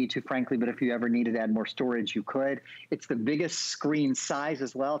people won't need to, frankly, but if you ever needed to add more storage, you could. It's the biggest screen size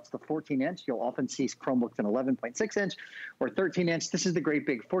as well. It's the 14-inch. You'll often see Chromebooks in 11.6-inch or 13-inch. This is the great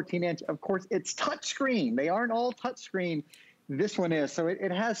big 14-inch. Of course, it's touchscreen. They aren't all touchscreen. This one is. So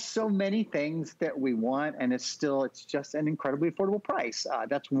it has so many things that we want, and it's just an incredibly affordable price.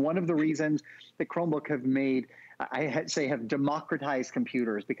 That's one of the reasons that Chromebook have made, have democratized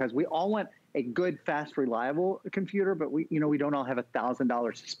computers, because we all want a good, fast, reliable computer, but we don't all have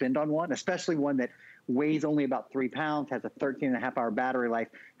 $1,000 to spend on one, especially one that weighs only about 3 pounds, has a 13.5-hour battery life,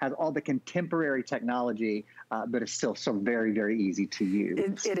 has all the contemporary technology, but it's still so very, very easy to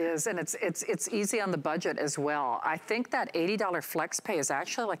use. It is, and it's easy on the budget as well. I think that $80 flex pay is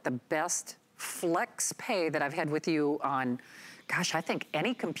actually like the best flex pay that I've had with you on, gosh, I think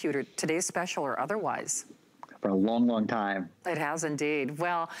any computer, today's special or otherwise. For a long, long time. It has indeed.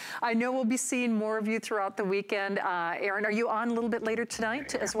 Well, I know we'll be seeing more of you throughout the weekend. Erin, are you on a little bit later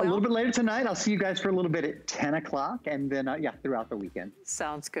tonight as well? A little bit later tonight. I'll see you guys for a little bit at 10 o'clock, and then, throughout the weekend.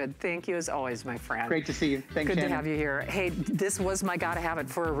 Sounds good. Thank you as always, my friend. Great to see you. Thanks, Good Shannon. to have you here. Hey, this was my Gotta Have It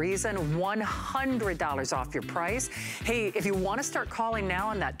for a reason. $100 off your price. Hey, if you want to start calling now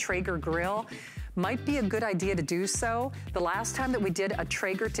on that Traeger grill, might be a good idea to do so. The last time that we did a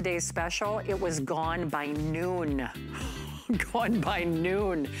Traeger Today's Special, it was gone by noon. Gone by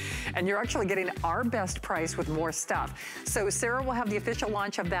noon. And you're actually getting our best price with more stuff. So Sarah will have the official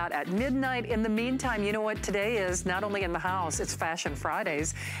launch of that at midnight. In the meantime, you know what today is? Not only in the house, it's Fashion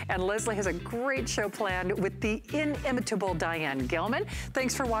Fridays. And Leslie has a great show planned with the inimitable Diane Gilman.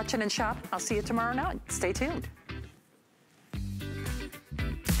 Thanks for watching and shop. I'll see you tomorrow night. Stay tuned.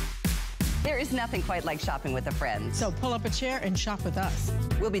 There is nothing quite like shopping with a friend. So pull up a chair and shop with us.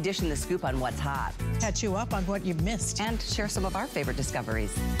 We'll be dishing the scoop on what's hot. Catch you up on what you've missed. And share some of our favorite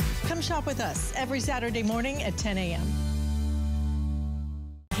discoveries. Come shop with us every Saturday morning at 10 a.m.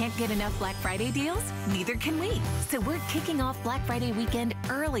 Can't get enough Black Friday deals? Neither can we. So we're kicking off Black Friday weekend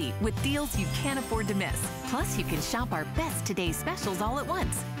early with deals you can't afford to miss. Plus, you can shop our best today's specials all at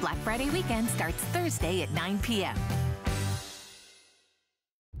once. Black Friday weekend starts Thursday at 9 p.m.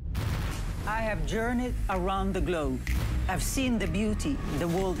 I have journeyed around the globe. I've seen the beauty the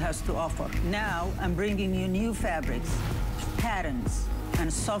world has to offer. Now I'm bringing you new fabrics, patterns,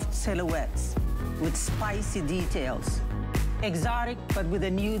 and soft silhouettes with spicy details. Exotic, but with a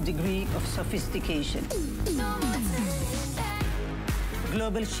new degree of sophistication.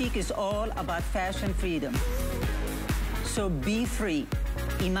 Global chic is all about fashion freedom. So be free.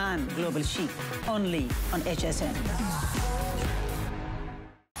 Iman Global Chic, only on HSN.